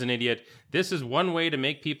 This is one way to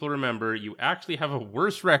make people remember you actually have a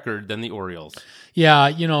worse record than the Orioles. Yeah,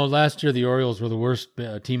 last year the Orioles were the worst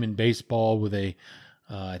team in baseball with I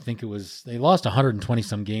think they lost 120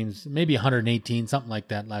 some games, maybe 118, something like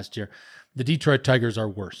that last year. The Detroit Tigers are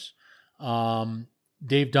worse.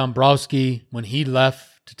 Dave Dombrowski, when he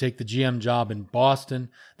left to take the GM job in Boston,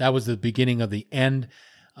 that was the beginning of the end.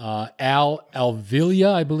 Al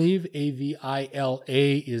Avila, I believe, Avila,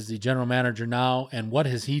 is the general manager now. And what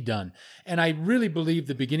has he done? And I really believe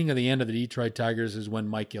the beginning of the end of the Detroit Tigers is when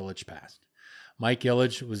Mike Ilitch passed. Mike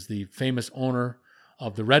Ilitch was the famous owner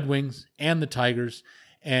of the Red Wings and the Tigers.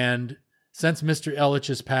 And since Mr. Ilitch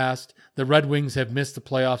has passed, the Red Wings have missed the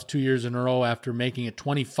playoffs 2 years in a row after making it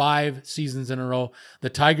 25 seasons in a row. The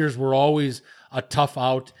Tigers were always a tough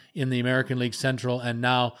out in the American League Central, and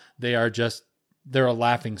now they're a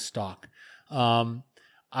laughing stock.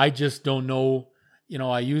 I just don't know.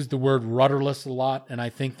 I use the word rudderless a lot, and I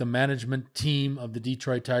think the management team of the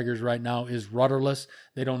Detroit Tigers right now is rudderless.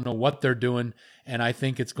 They don't know what they're doing, and I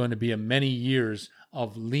think it's going to be many years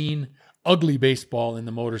of lean, ugly baseball in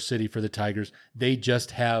the Motor City for the Tigers. They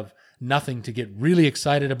just have nothing to get really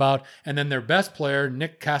excited about. And then their best player,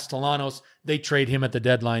 Nick Castellanos, they trade him at the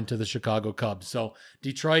deadline to the Chicago Cubs. So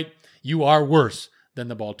Detroit, you are worse than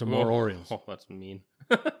the Baltimore Orioles. Oh, that's mean.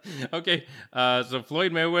 Okay, so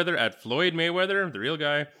Floyd Mayweather at Floyd Mayweather, the real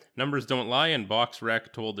guy. Numbers don't lie, and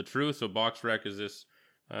BoxRec told the truth. So BoxRec is this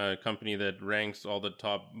company that ranks all the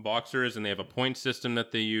top boxers, and they have a point system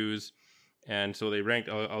that they use. And so they ranked,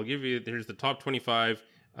 I'll give you, here's the top 25.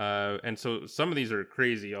 And so some of these are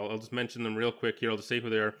crazy. I'll just mention them real quick here. I'll just say who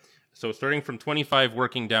they are. So starting from 25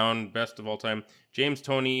 working down, best of all time, James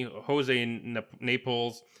Toney, Jose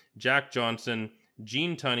Naples, Jack Johnson,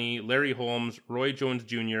 Gene Tunney, Larry Holmes, Roy Jones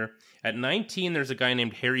Jr. At 19, there's a guy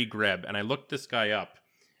named Harry Greb, and I looked this guy up.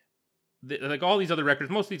 Like all these other records,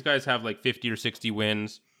 most of these guys have like 50 or 60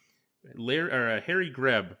 wins. Harry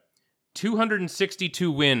Greb,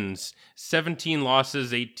 262 wins, 17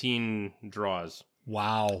 losses, 18 draws.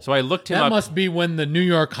 Wow. So I looked him up. That must be when the New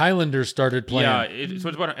York Highlanders started playing. Yeah, so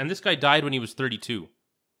it's about, and this guy died when he was 32.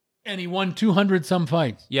 And he won 200 some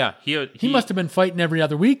fights. Yeah, he must have been fighting every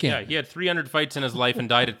other weekend. Yeah, he had 300 fights in his life and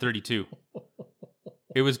died at 32.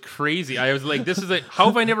 It was crazy. I was like, how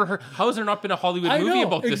have I never heard, how has there not been a Hollywood movie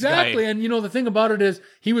about this guy? Exactly. And the thing about it is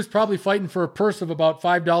he was probably fighting for a purse of about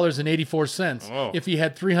 $5.84 if he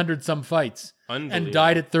had 300 some fights and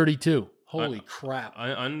died at 32. Holy crap.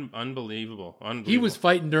 Unbelievable. He was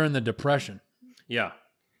fighting during the Depression. Yeah.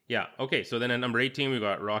 Yeah. Okay. So then at number 18, we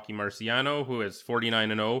got Rocky Marciano, who is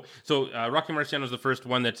 49-0. So Rocky Marciano is the first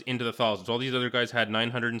one that's into the thousands. All these other guys had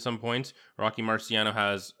 900 and some points. Rocky Marciano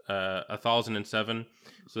has 1,007.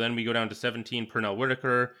 So then we go down to 17, Pernell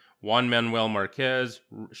Whitaker, Juan Manuel Marquez,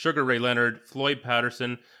 Sugar Ray Leonard, Floyd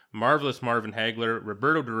Patterson, Marvelous Marvin Hagler,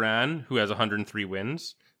 Roberto Duran, who has 103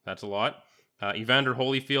 wins. That's a lot. Evander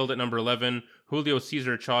Holyfield at number 11, Julio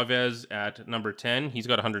Cesar Chavez at number 10. He's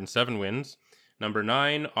got 107 wins. Number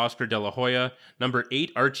 9, Oscar De La Hoya. Number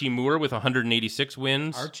 8, Archie Moore with 186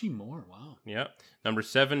 wins. Archie Moore, wow. Yeah. Number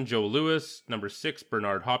 7, Joe Louis. Number 6,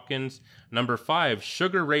 Bernard Hopkins. Number 5,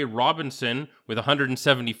 Sugar Ray Robinson with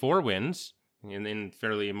 174 wins in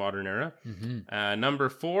fairly modern era. Mm-hmm. Number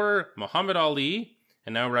 4, Muhammad Ali.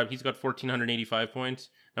 And now he's got 1,485 points.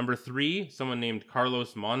 Number 3, someone named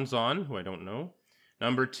Carlos Monzon, who I don't know.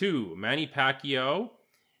 Number 2, Manny Pacquiao.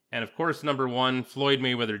 And of course, number 1, Floyd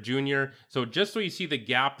Mayweather Jr. So just so you see the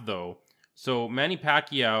gap, though. So Manny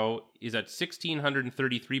Pacquiao is at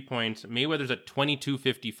 1,633 points. Mayweather's at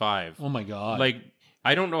 2,255. Oh my God. Like,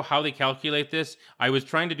 I don't know how they calculate this. I was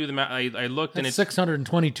trying to do the math. I looked, and That's it's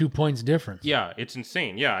 622 points difference. yeah, it's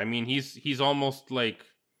insane. Yeah, I mean, he's almost like,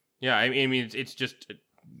 yeah, I mean, it's just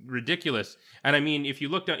ridiculous. And I mean, if you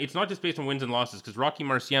look down, it's not just based on wins and losses, because Rocky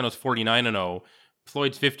Marciano's 49-0,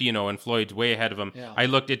 Floyd's 50-0, and Floyd's way ahead of him. Yeah. I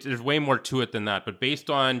looked, there's way more to it than that. But based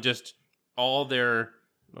on just all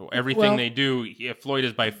everything they do, Floyd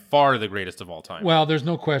is by far the greatest of all time. Well, there's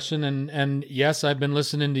no question, and yes, I've been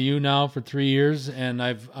listening to you now for 3 years, and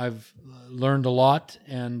I've learned a lot,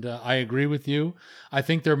 and I agree with you. I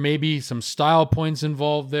think there may be some style points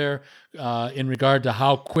involved there in regard to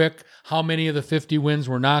how many of the 50 wins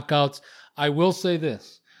were knockouts. I will say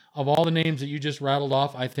this: of all the names that you just rattled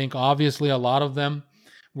off, I think obviously a lot of them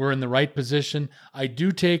were in the right position. I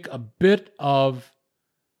do take a bit of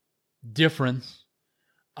difference.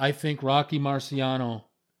 I think Rocky Marciano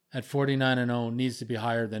at 49-0 needs to be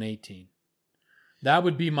higher than 18. That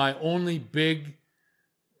would be my only big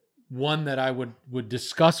one that I would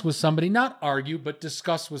discuss with somebody, not argue, but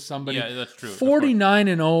discuss with somebody. Yeah, that's true.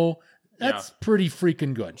 49-0, that's pretty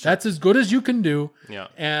freaking good. That's as good as you can do. Yeah.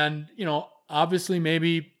 And, obviously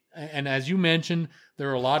maybe, and as you mentioned, there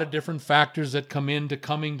are a lot of different factors that come into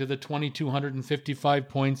coming to the 2,255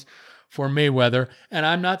 points for Mayweather. And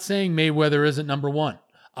I'm not saying Mayweather isn't number one.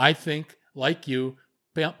 I think, like you,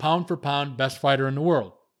 pound for pound, best fighter in the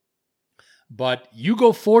world. But you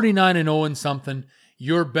go 49-0 in something,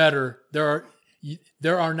 you're better. There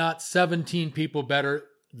are not 17 people better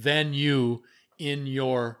than you in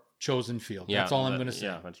your chosen field. Yeah, that's all I'm going to say.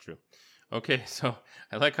 Yeah, that's true. Okay, so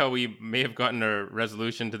I like how we may have gotten a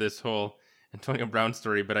resolution to this whole Antonio Brown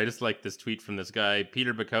story, but I just like this tweet from this guy,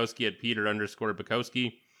 Peter Bukowski at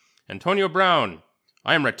Peter_Bukowski. Antonio Brown,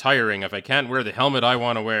 I am retiring if I can't wear the helmet I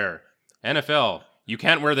want to wear. NFL, you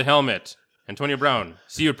can't wear the helmet. Antonio Brown,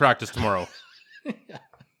 see you at practice tomorrow.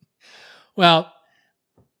 Well,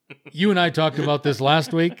 you and I talked about this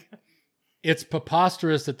last week. It's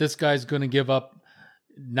preposterous that this guy's going to give up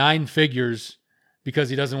 9 figures because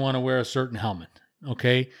he doesn't want to wear a certain helmet.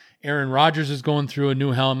 Okay? Aaron Rodgers is going through a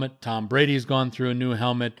new helmet. Tom Brady's gone through a new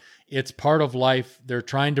helmet. It's part of life. They're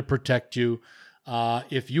trying to protect you.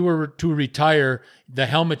 If you were to retire, the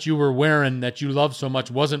helmet you were wearing that you love so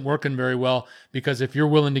much wasn't working very well, because if you're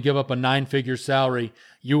willing to give up a 9-figure salary,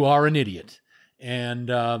 you are an idiot.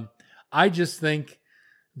 And I just think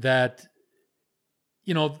that,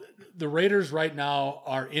 the Raiders right now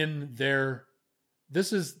are in their...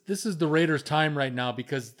 This is the Raiders' time right now,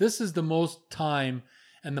 because this is the most time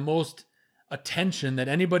and the most attention that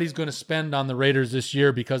anybody's going to spend on the Raiders this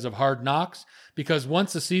year because of Hard Knocks. Because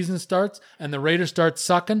once the season starts and the Raiders start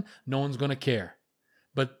sucking, no one's going to care.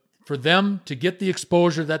 But for them to get the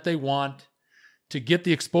exposure that they want, to get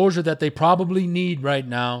the exposure that they probably need right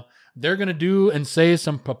now, they're going to do and say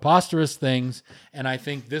some preposterous things. And I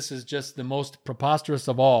think this is just the most preposterous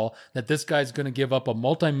of all, that this guy's going to give up a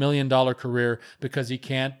multi-million-dollar career because he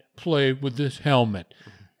can't play with this helmet.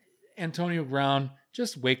 Antonio Brown,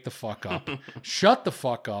 just wake the fuck up. Shut the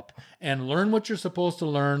fuck up and learn what you're supposed to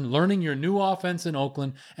learn, learning your new offense in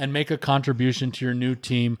Oakland, and make a contribution to your new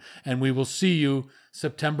team. And we will see you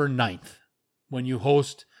September 9th when you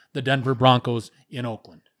host the Denver Broncos in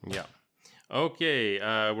Oakland. Yeah. Okay,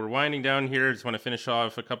 we're winding down here. Just want to finish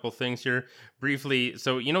off a couple things here briefly.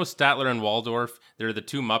 So, Statler and Waldorf, they're the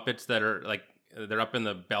two Muppets that are like, they're up in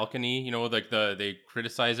the balcony, like they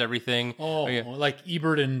criticize everything. Oh, yeah. Like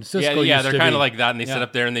Ebert and Siskel. Yeah, they're kind of like that, and they sit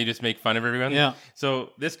up there and they just make fun of everyone. Yeah.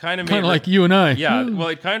 So this kind of like you and I. Yeah. Well,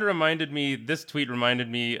 it kind of reminded me. This tweet reminded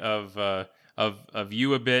me of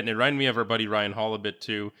you a bit, and it reminded me of our buddy Ryan Hall a bit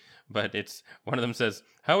too. But it's one of them says,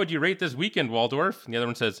 "How would you rate this weekend, Waldorf?" And the other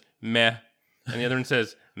one says, "Meh." And the other one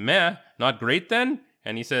says, "Meh, not great then?"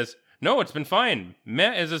 And he says, "No, it's been fine.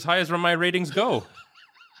 Meh is as high as where my ratings go."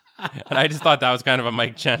 And I just thought that was kind of a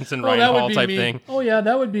Mike Jensen, Ryan Hall type thing. Oh, yeah,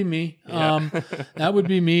 that would be me. Yeah. That would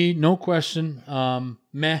be me, no question.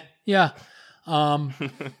 Meh, yeah. A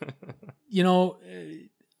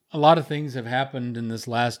lot of things have happened in this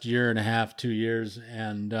last year and a half, 2 years,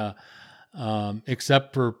 and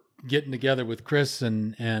except for getting together with Chris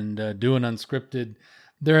and doing Unscripted,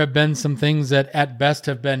 there have been some things that at best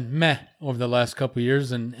have been meh over the last couple of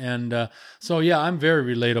years. And so, yeah, I'm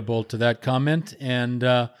very relatable to that comment.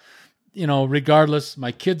 And regardless,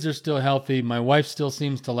 my kids are still healthy. My wife still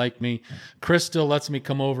seems to like me. Chris still lets me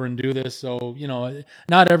come over and do this. So,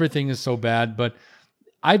 not everything is so bad, but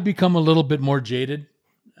I've become a little bit more jaded,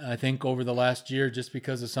 I think, over the last year, just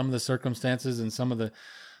because of some of the circumstances and some of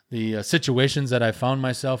the situations that I found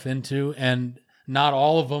myself into. And not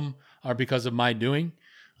all of them are because of my doing.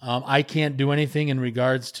 I can't do anything in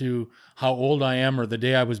regards to how old I am or the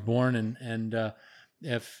day I was born. And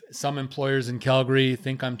if some employers in Calgary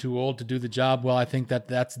think I'm too old to do the job, well, I think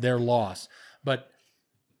that's their loss. But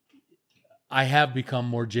I have become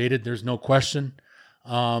more jaded. There's no question.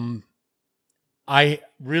 I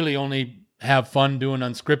really only have fun doing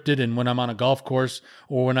unscripted and when I'm on a golf course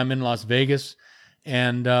or when I'm in Las Vegas.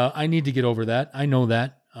 And I need to get over that. I know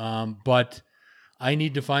that. But I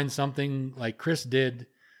need to find something like Chris did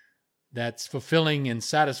that's fulfilling and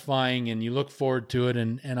satisfying, and you look forward to it.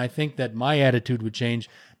 And I think that my attitude would change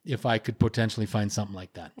if I could potentially find something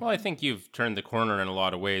like that. Well, I think you've turned the corner in a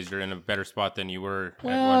lot of ways. You're in a better spot than you were at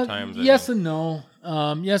one time. Yes and no.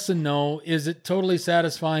 Yes and no. Is it totally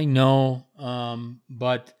satisfying? No.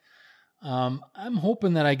 But I'm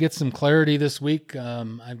hoping that I get some clarity this week.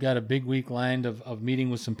 I've got a big week lined of meeting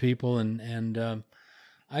with some people, and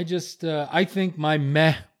I think my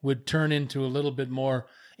meh would turn into a little bit more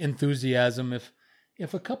enthusiasm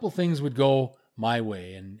if a couple things would go my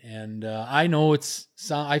way. And I know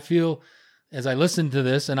I feel as I listen to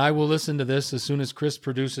this, and I will listen to this as soon as Chris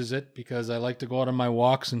produces it, because I like to go out on my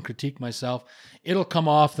walks and critique myself. It'll come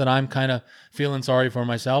off that I'm kind of feeling sorry for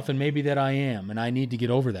myself, and maybe that I am, and I need to get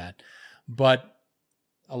over that. But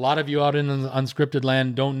a lot of you out in the unscripted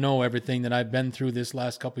land don't know everything that I've been through this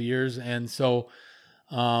last couple of years. And so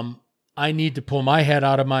I need to pull my head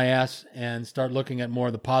out of my ass and start looking at more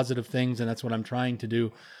of the positive things, and that's what I'm trying to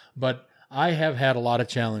do. But I have had a lot of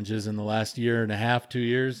challenges in the last year and a half, 2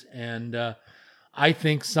 years, and I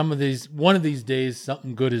think one of these days,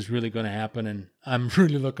 something good is really going to happen, and I'm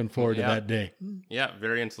really looking forward to that day. Yeah,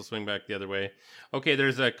 variants will swing back the other way. Okay,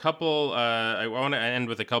 there's a couple, I want to end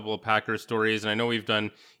with a couple of Packers stories, and I know we've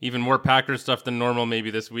done even more Packers stuff than normal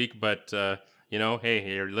maybe this week, but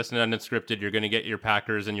hey, you're listening to Unscripted, you're going to get your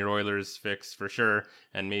Packers and your Oilers fix for sure,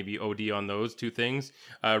 and maybe OD on those two things.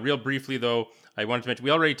 Real briefly, though, I wanted to mention,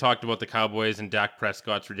 we already talked about the Cowboys and Dak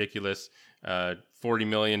Prescott's ridiculous $40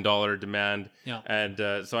 million demand. Yeah.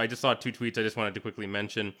 And so I just saw two tweets I just wanted to quickly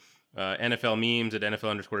mention. NFL memes at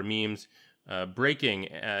NFL_memes. Breaking,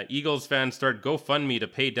 Eagles fans start GoFundMe to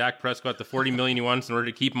pay Dak Prescott the $40 million he wants in order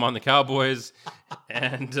to keep him on the Cowboys.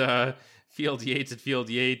 And Field Yates at Field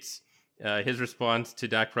Yates. His response to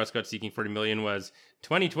Dak Prescott seeking $40 million was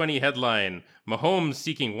 2020 headline: Mahomes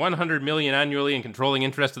seeking $100 million annually and controlling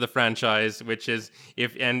interest of the franchise, which is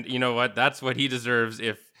that's what he deserves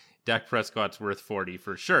if Dak Prescott's worth 40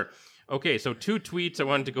 for sure. Okay, so two tweets I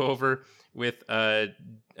wanted to go over with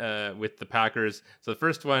the Packers. So the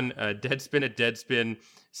first one, Deadspin at Deadspin.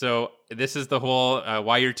 So this is the whole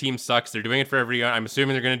why your team sucks. They're doing it for everyone. I'm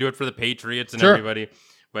assuming they're going to do it for the Patriots and everybody.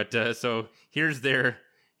 But so here's their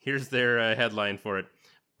headline for it.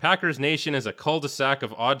 Packers Nation is a cul-de-sac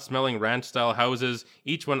of odd-smelling ranch-style houses,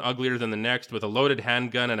 each one uglier than the next, with a loaded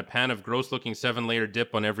handgun and a pan of gross-looking 7-layer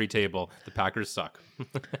dip on every table. The Packers suck.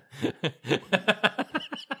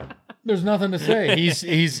 There's nothing to say.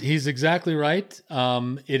 He's exactly right.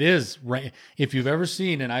 It is right. If you've ever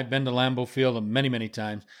seen, and I've been to Lambeau Field many, many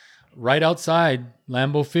times, right outside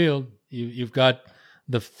Lambeau Field, you've got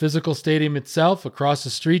the physical stadium itself. Across the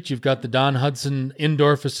street, you've got the Don Hudson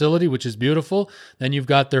indoor facility, which is beautiful. Then you've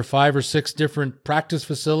got their 5 or 6 different practice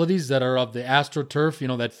facilities that are of the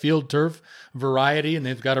AstroTurf, that field turf variety. And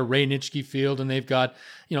they've got a Ray Nitschke field, and they've got,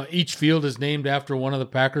 each field is named after one of the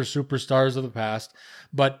Packers superstars of the past.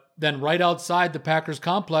 But then right outside the Packers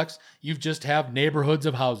complex, you just have neighborhoods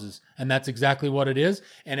of houses. And that's exactly what it is.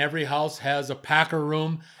 And every house has a Packer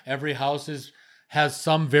room. Every house has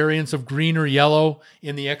some variants of green or yellow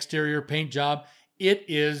in the exterior paint job. It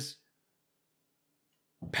is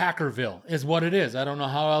Packerville is what it is. I don't know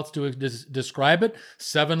how else to describe it.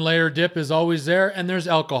 7-layer dip is always there, and there's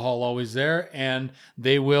alcohol always there, and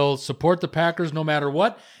they will support the Packers no matter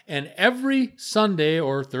what. And every Sunday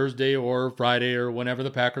or Thursday or Friday or whenever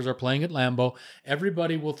the Packers are playing at Lambeau,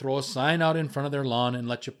 everybody will throw a sign out in front of their lawn and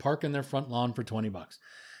let you park in their front lawn for $20.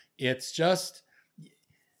 It's just...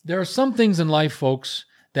 There are some things in life, folks,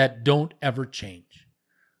 that don't ever change.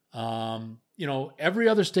 Every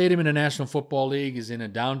other stadium in the National Football League is in a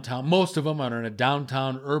downtown. Most of them are in a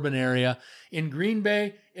downtown urban area. In Green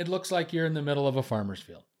Bay, it looks like you're in the middle of a farmer's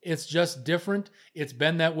field. It's just different. It's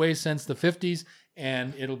been that way since the 50s,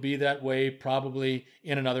 and it'll be that way probably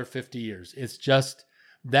in another 50 years. It's just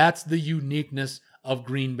That's the uniqueness of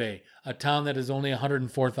Green Bay, a town that is only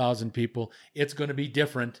 104,000 people. It's going to be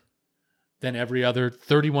different than every other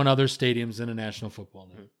 31 other stadiums in the National Football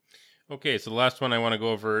League. Okay, so the last one I want to go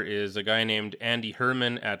over is a guy named Andy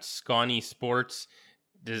Herman at Scotty Sports.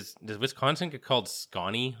 Does Wisconsin get called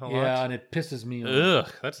Scotty a lot? Yeah, and it pisses me off.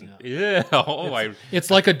 Ugh, that's Oh,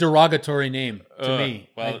 it's like a derogatory name to me.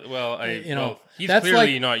 He's that's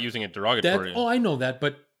clearly like, not using it derogatory. I know that,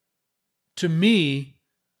 but to me,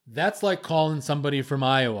 that's like calling somebody from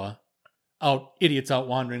Iowa idiots out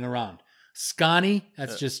wandering around. Scotty,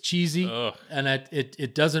 that's just cheesy, and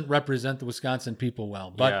it doesn't represent the Wisconsin people well.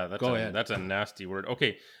 But go ahead. That's a nasty word.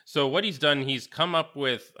 Okay, so what he's done, he's come up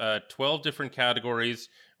with 12 different categories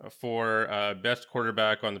for best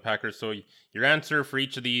quarterback on the Packers. So your answer for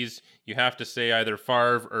each of these, you have to say either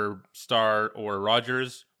Favre or Starr or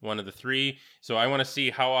Rodgers, one of the three. So I want to see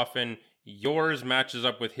how often yours matches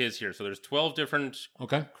up with his here. So there's 12 different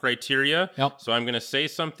criteria. Yep. So I'm going to say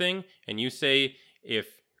something, and you say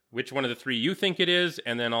which one of the three you think it is,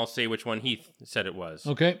 and then I'll say which one he said it was.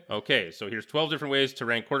 Okay, so here's 12 different ways to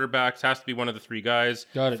rank quarterbacks. Has to be one of the three guys.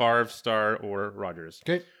 Got it. Favre, Starr, or Rodgers.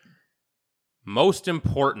 Okay. Most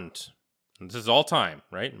important. This is all time,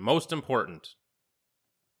 right? Most important.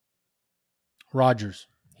 Rodgers.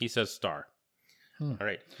 He says Starr. All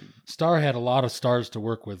right. Starr had a lot of stars to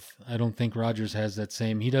work with. I don't think Rodgers has that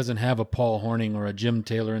same. He doesn't have a Paul Hornung or a Jim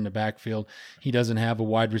Taylor in the backfield. He doesn't have a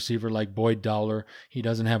wide receiver like Boyd Dowler. He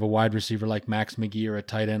doesn't have a wide receiver like Max McGee or a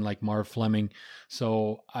tight end like Marv Fleming.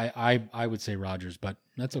 So I would say Rodgers, but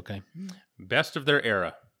that's okay. Best of their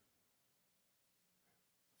era.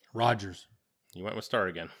 Rodgers. You went with Starr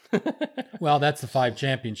again. Well, that's the 5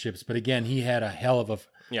 championships, but again, he had a hell of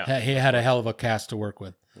a cast to work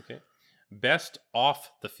with. Okay. Best off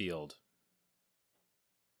the field.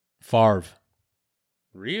 Favre.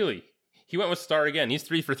 Really? He went with Starr again. He's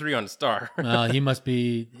 3 for 3 on Starr. Well, he must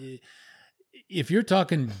be. If you're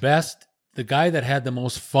talking best, the guy that had the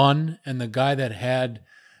most fun and the guy that had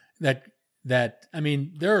that. I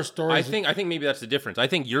mean, there are stories. I think maybe that's the difference. I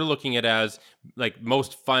think you're looking at it as like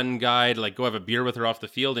most fun guy to like go have a beer with her off the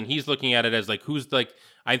field, and he's looking at it as like who's like.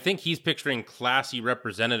 I think he's picturing classy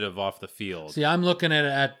representative off the field. See, I'm looking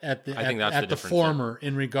at the former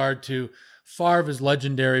in regard to Favre is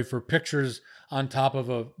legendary for pictures on top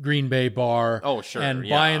of a Green Bay bar. Oh, sure. And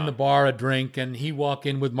buying the bar a drink, and he walk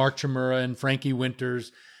in with Mark Chmura and Frankie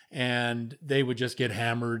Winters, and they would just get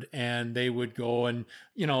hammered, and they would go and,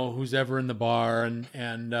 who's ever in the bar.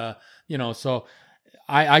 And so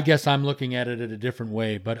I guess I'm looking at it in a different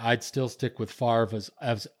way, but I'd still stick with Favre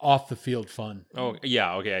as off the field fun. Oh,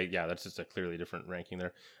 yeah. Okay. Yeah. That's just a clearly different ranking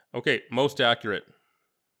there. Okay. Most accurate.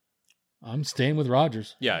 I'm staying with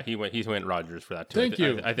Rodgers. Yeah. He went Rodgers for that too. Thank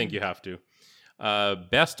you. I think you have to.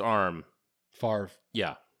 Best arm. Favre.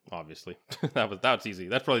 Yeah. Obviously. That's easy.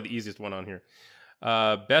 That's probably the easiest one on here.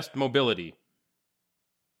 Best mobility.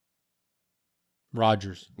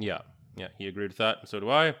 Rodgers. Yeah. He agreed with that, and so do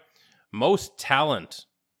I. Most talent.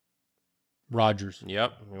 Rodgers.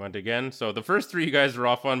 Yep, we went again. So the first 3 you guys are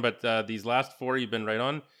off on, but these last 4 you've been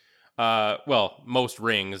right on. Most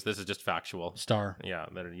rings. This is just factual. Starr. Yeah,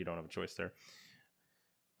 you don't have a choice there.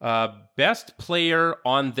 Best player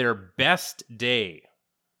on their best day.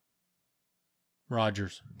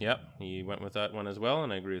 Rodgers. Yep, he went with that one as well,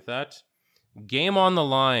 and I agree with that. Game on the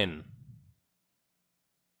line.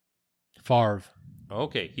 Favre.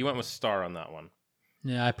 Okay, he went with Starr on that one.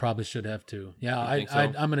 Yeah, I probably should have too. Yeah,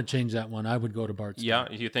 I'm going to change that one. I would go to Bart Starr.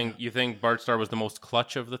 Yeah, you think Bart Starr was the most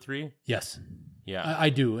clutch of the 3? Yes. Yeah, I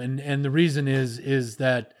do, and the reason is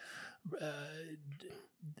that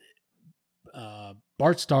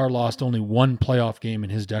Bart Starr lost only 1 playoff game in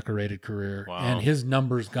his decorated career, and his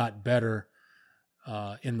numbers got better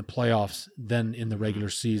in the playoffs than in the regular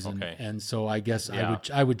season. Okay. And so I guess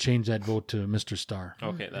I would change that vote to Mr. Starr.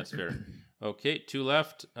 Okay, that's fair. Okay, 2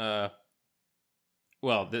 left.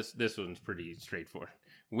 Well, this one's pretty straightforward.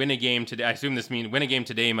 Win a game today. I assume win a game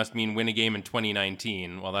today must mean win a game in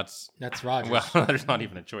 2019. Well, that's Rodgers. Well, there's not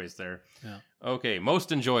even a choice there. Yeah. Okay,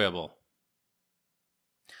 most enjoyable.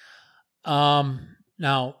 Now,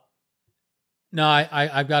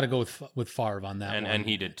 I've got to go with Favre on that one. And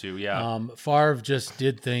he did too, yeah. Favre just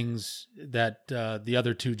did things that the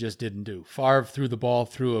other 2 just didn't do. Favre threw the ball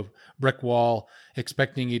through a brick wall,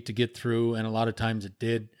 expecting it to get through, and a lot of times it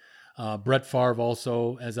did. Brett Favre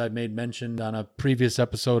also, as I made mentioned on a previous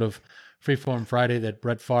episode of Freeform Friday, that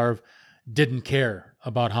Brett Favre didn't care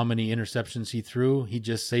about how many interceptions he threw. He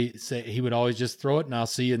just say he would always just throw it, and I'll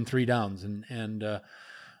see you in 3 downs. And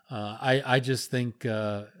I just think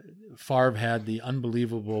Favre had the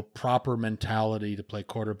unbelievable proper mentality to play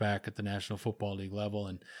quarterback at the National Football League level,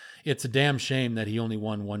 and it's a damn shame that he only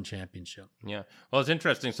won one championship. Yeah. Well, it's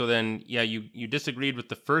interesting. So then, yeah, you disagreed with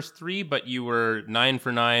the first three, but you were 9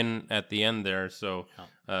 for 9 at the end there. So,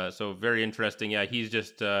 so very interesting. Yeah, he's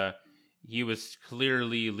just he was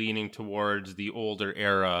clearly leaning towards the older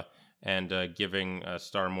era and giving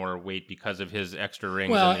Starr more weight because of his extra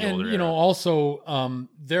rings. Well, in the older and, you know, era. also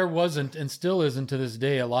there wasn't and still isn't to this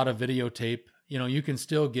day a lot of videotape. You know, you can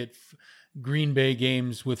still get Green Bay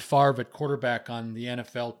games with Favre at quarterback on the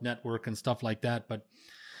NFL Network and stuff like that, but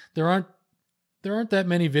there aren't that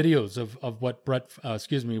many videos of what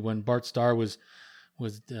when Bart Starr was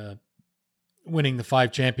winning the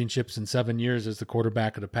 5 championships in 7 years as the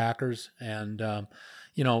quarterback of the Packers, and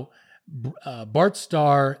you know. Bart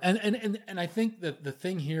Starr, and I think that the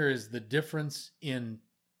thing here is the difference in,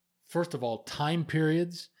 first of all, time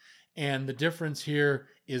periods, and the difference here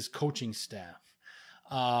is coaching staff.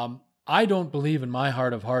 I don't believe in my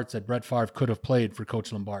heart of hearts that Brett Favre could have played for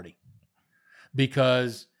Coach Lombardi,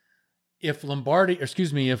 because if Favre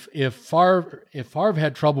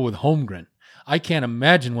had trouble with Holmgren, I can't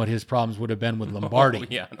imagine what his problems would have been with Lombardi. Oh,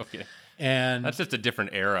 yeah, no kidding. And that's just a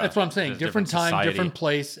different era. That's what I'm saying. Different time, society. different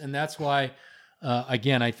place. And that's why,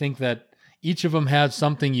 again, I think that each of them had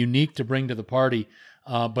something unique to bring to the party.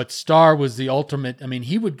 But Starr was the ultimate. I mean,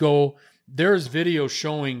 he would go, there's video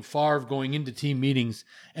showing Favre going into team meetings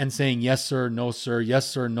and saying, yes, sir, no, sir, yes,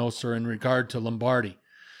 sir, no, sir, in regard to Lombardi.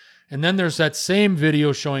 And then there's that same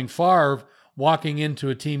video showing Favre walking into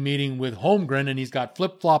a team meeting with Holmgren, and he's got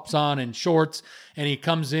flip-flops on and shorts, and he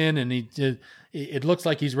comes in and it looks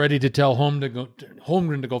like he's ready to tell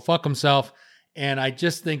Holmgren to go fuck himself. And I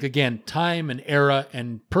just think, again, time and era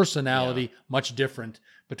and personality much different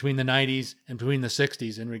between the 90s and between the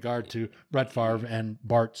 60s in regard to Brett Favre and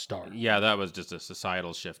Bart Starr. Yeah, that was just a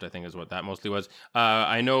societal shift, I think, is what that mostly was.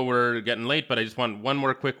 I know we're getting late, but I just want one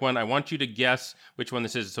more quick one. I want you to guess which one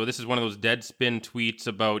this is. So this is one of those dead spin tweets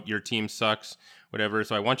about your team sucks, whatever.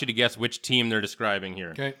 So I want you to guess which team they're describing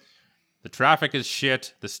here. Okay. The traffic is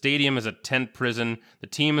shit, the stadium is a tent prison, the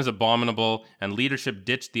team is abominable, and leadership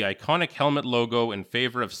ditched the iconic helmet logo in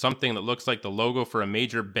favor of something that looks like the logo for a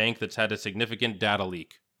major bank that's had a significant data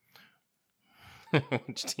leak.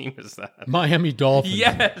 Which team is that? Miami Dolphins.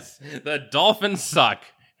 Yes! The Dolphins suck.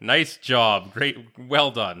 Nice job. Great.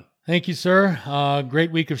 Well done. Thank you, sir.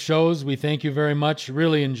 Great week of shows. We thank you very much.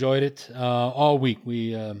 Really enjoyed it all week.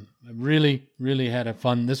 We really, really had a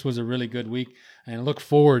fun. This was a really good week. And I look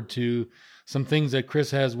forward to some things that Chris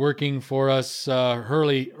has working for us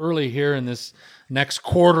early here in this next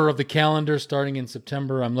quarter of the calendar, starting in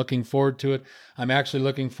September. I'm looking forward to it. I'm actually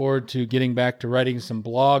looking forward to getting back to writing some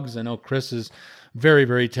blogs. I know Chris is very,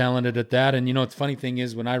 very talented at that. And, you know, the funny thing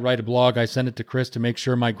is when I write a blog, I send it to Chris to make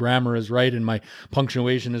sure my grammar is right and my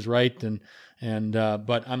punctuation is right.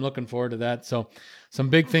 But I'm looking forward to that. So some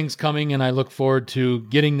big things coming, and I look forward to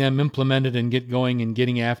getting them implemented and get going and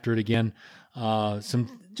getting after it again.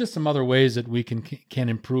 Some other ways that we can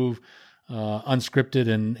improve unscripted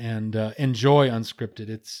and enjoy unscripted.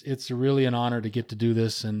 It's really an honor to get to do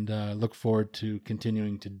this, and look forward to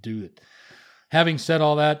continuing to do it. Having said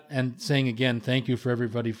all that, and saying again, thank you for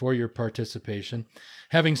everybody for your participation.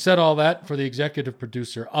 Having said all that, for the executive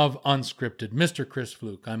producer of Unscripted, Mr. Chris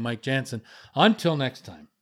Fluke, I'm Mike Jansen. Until next time.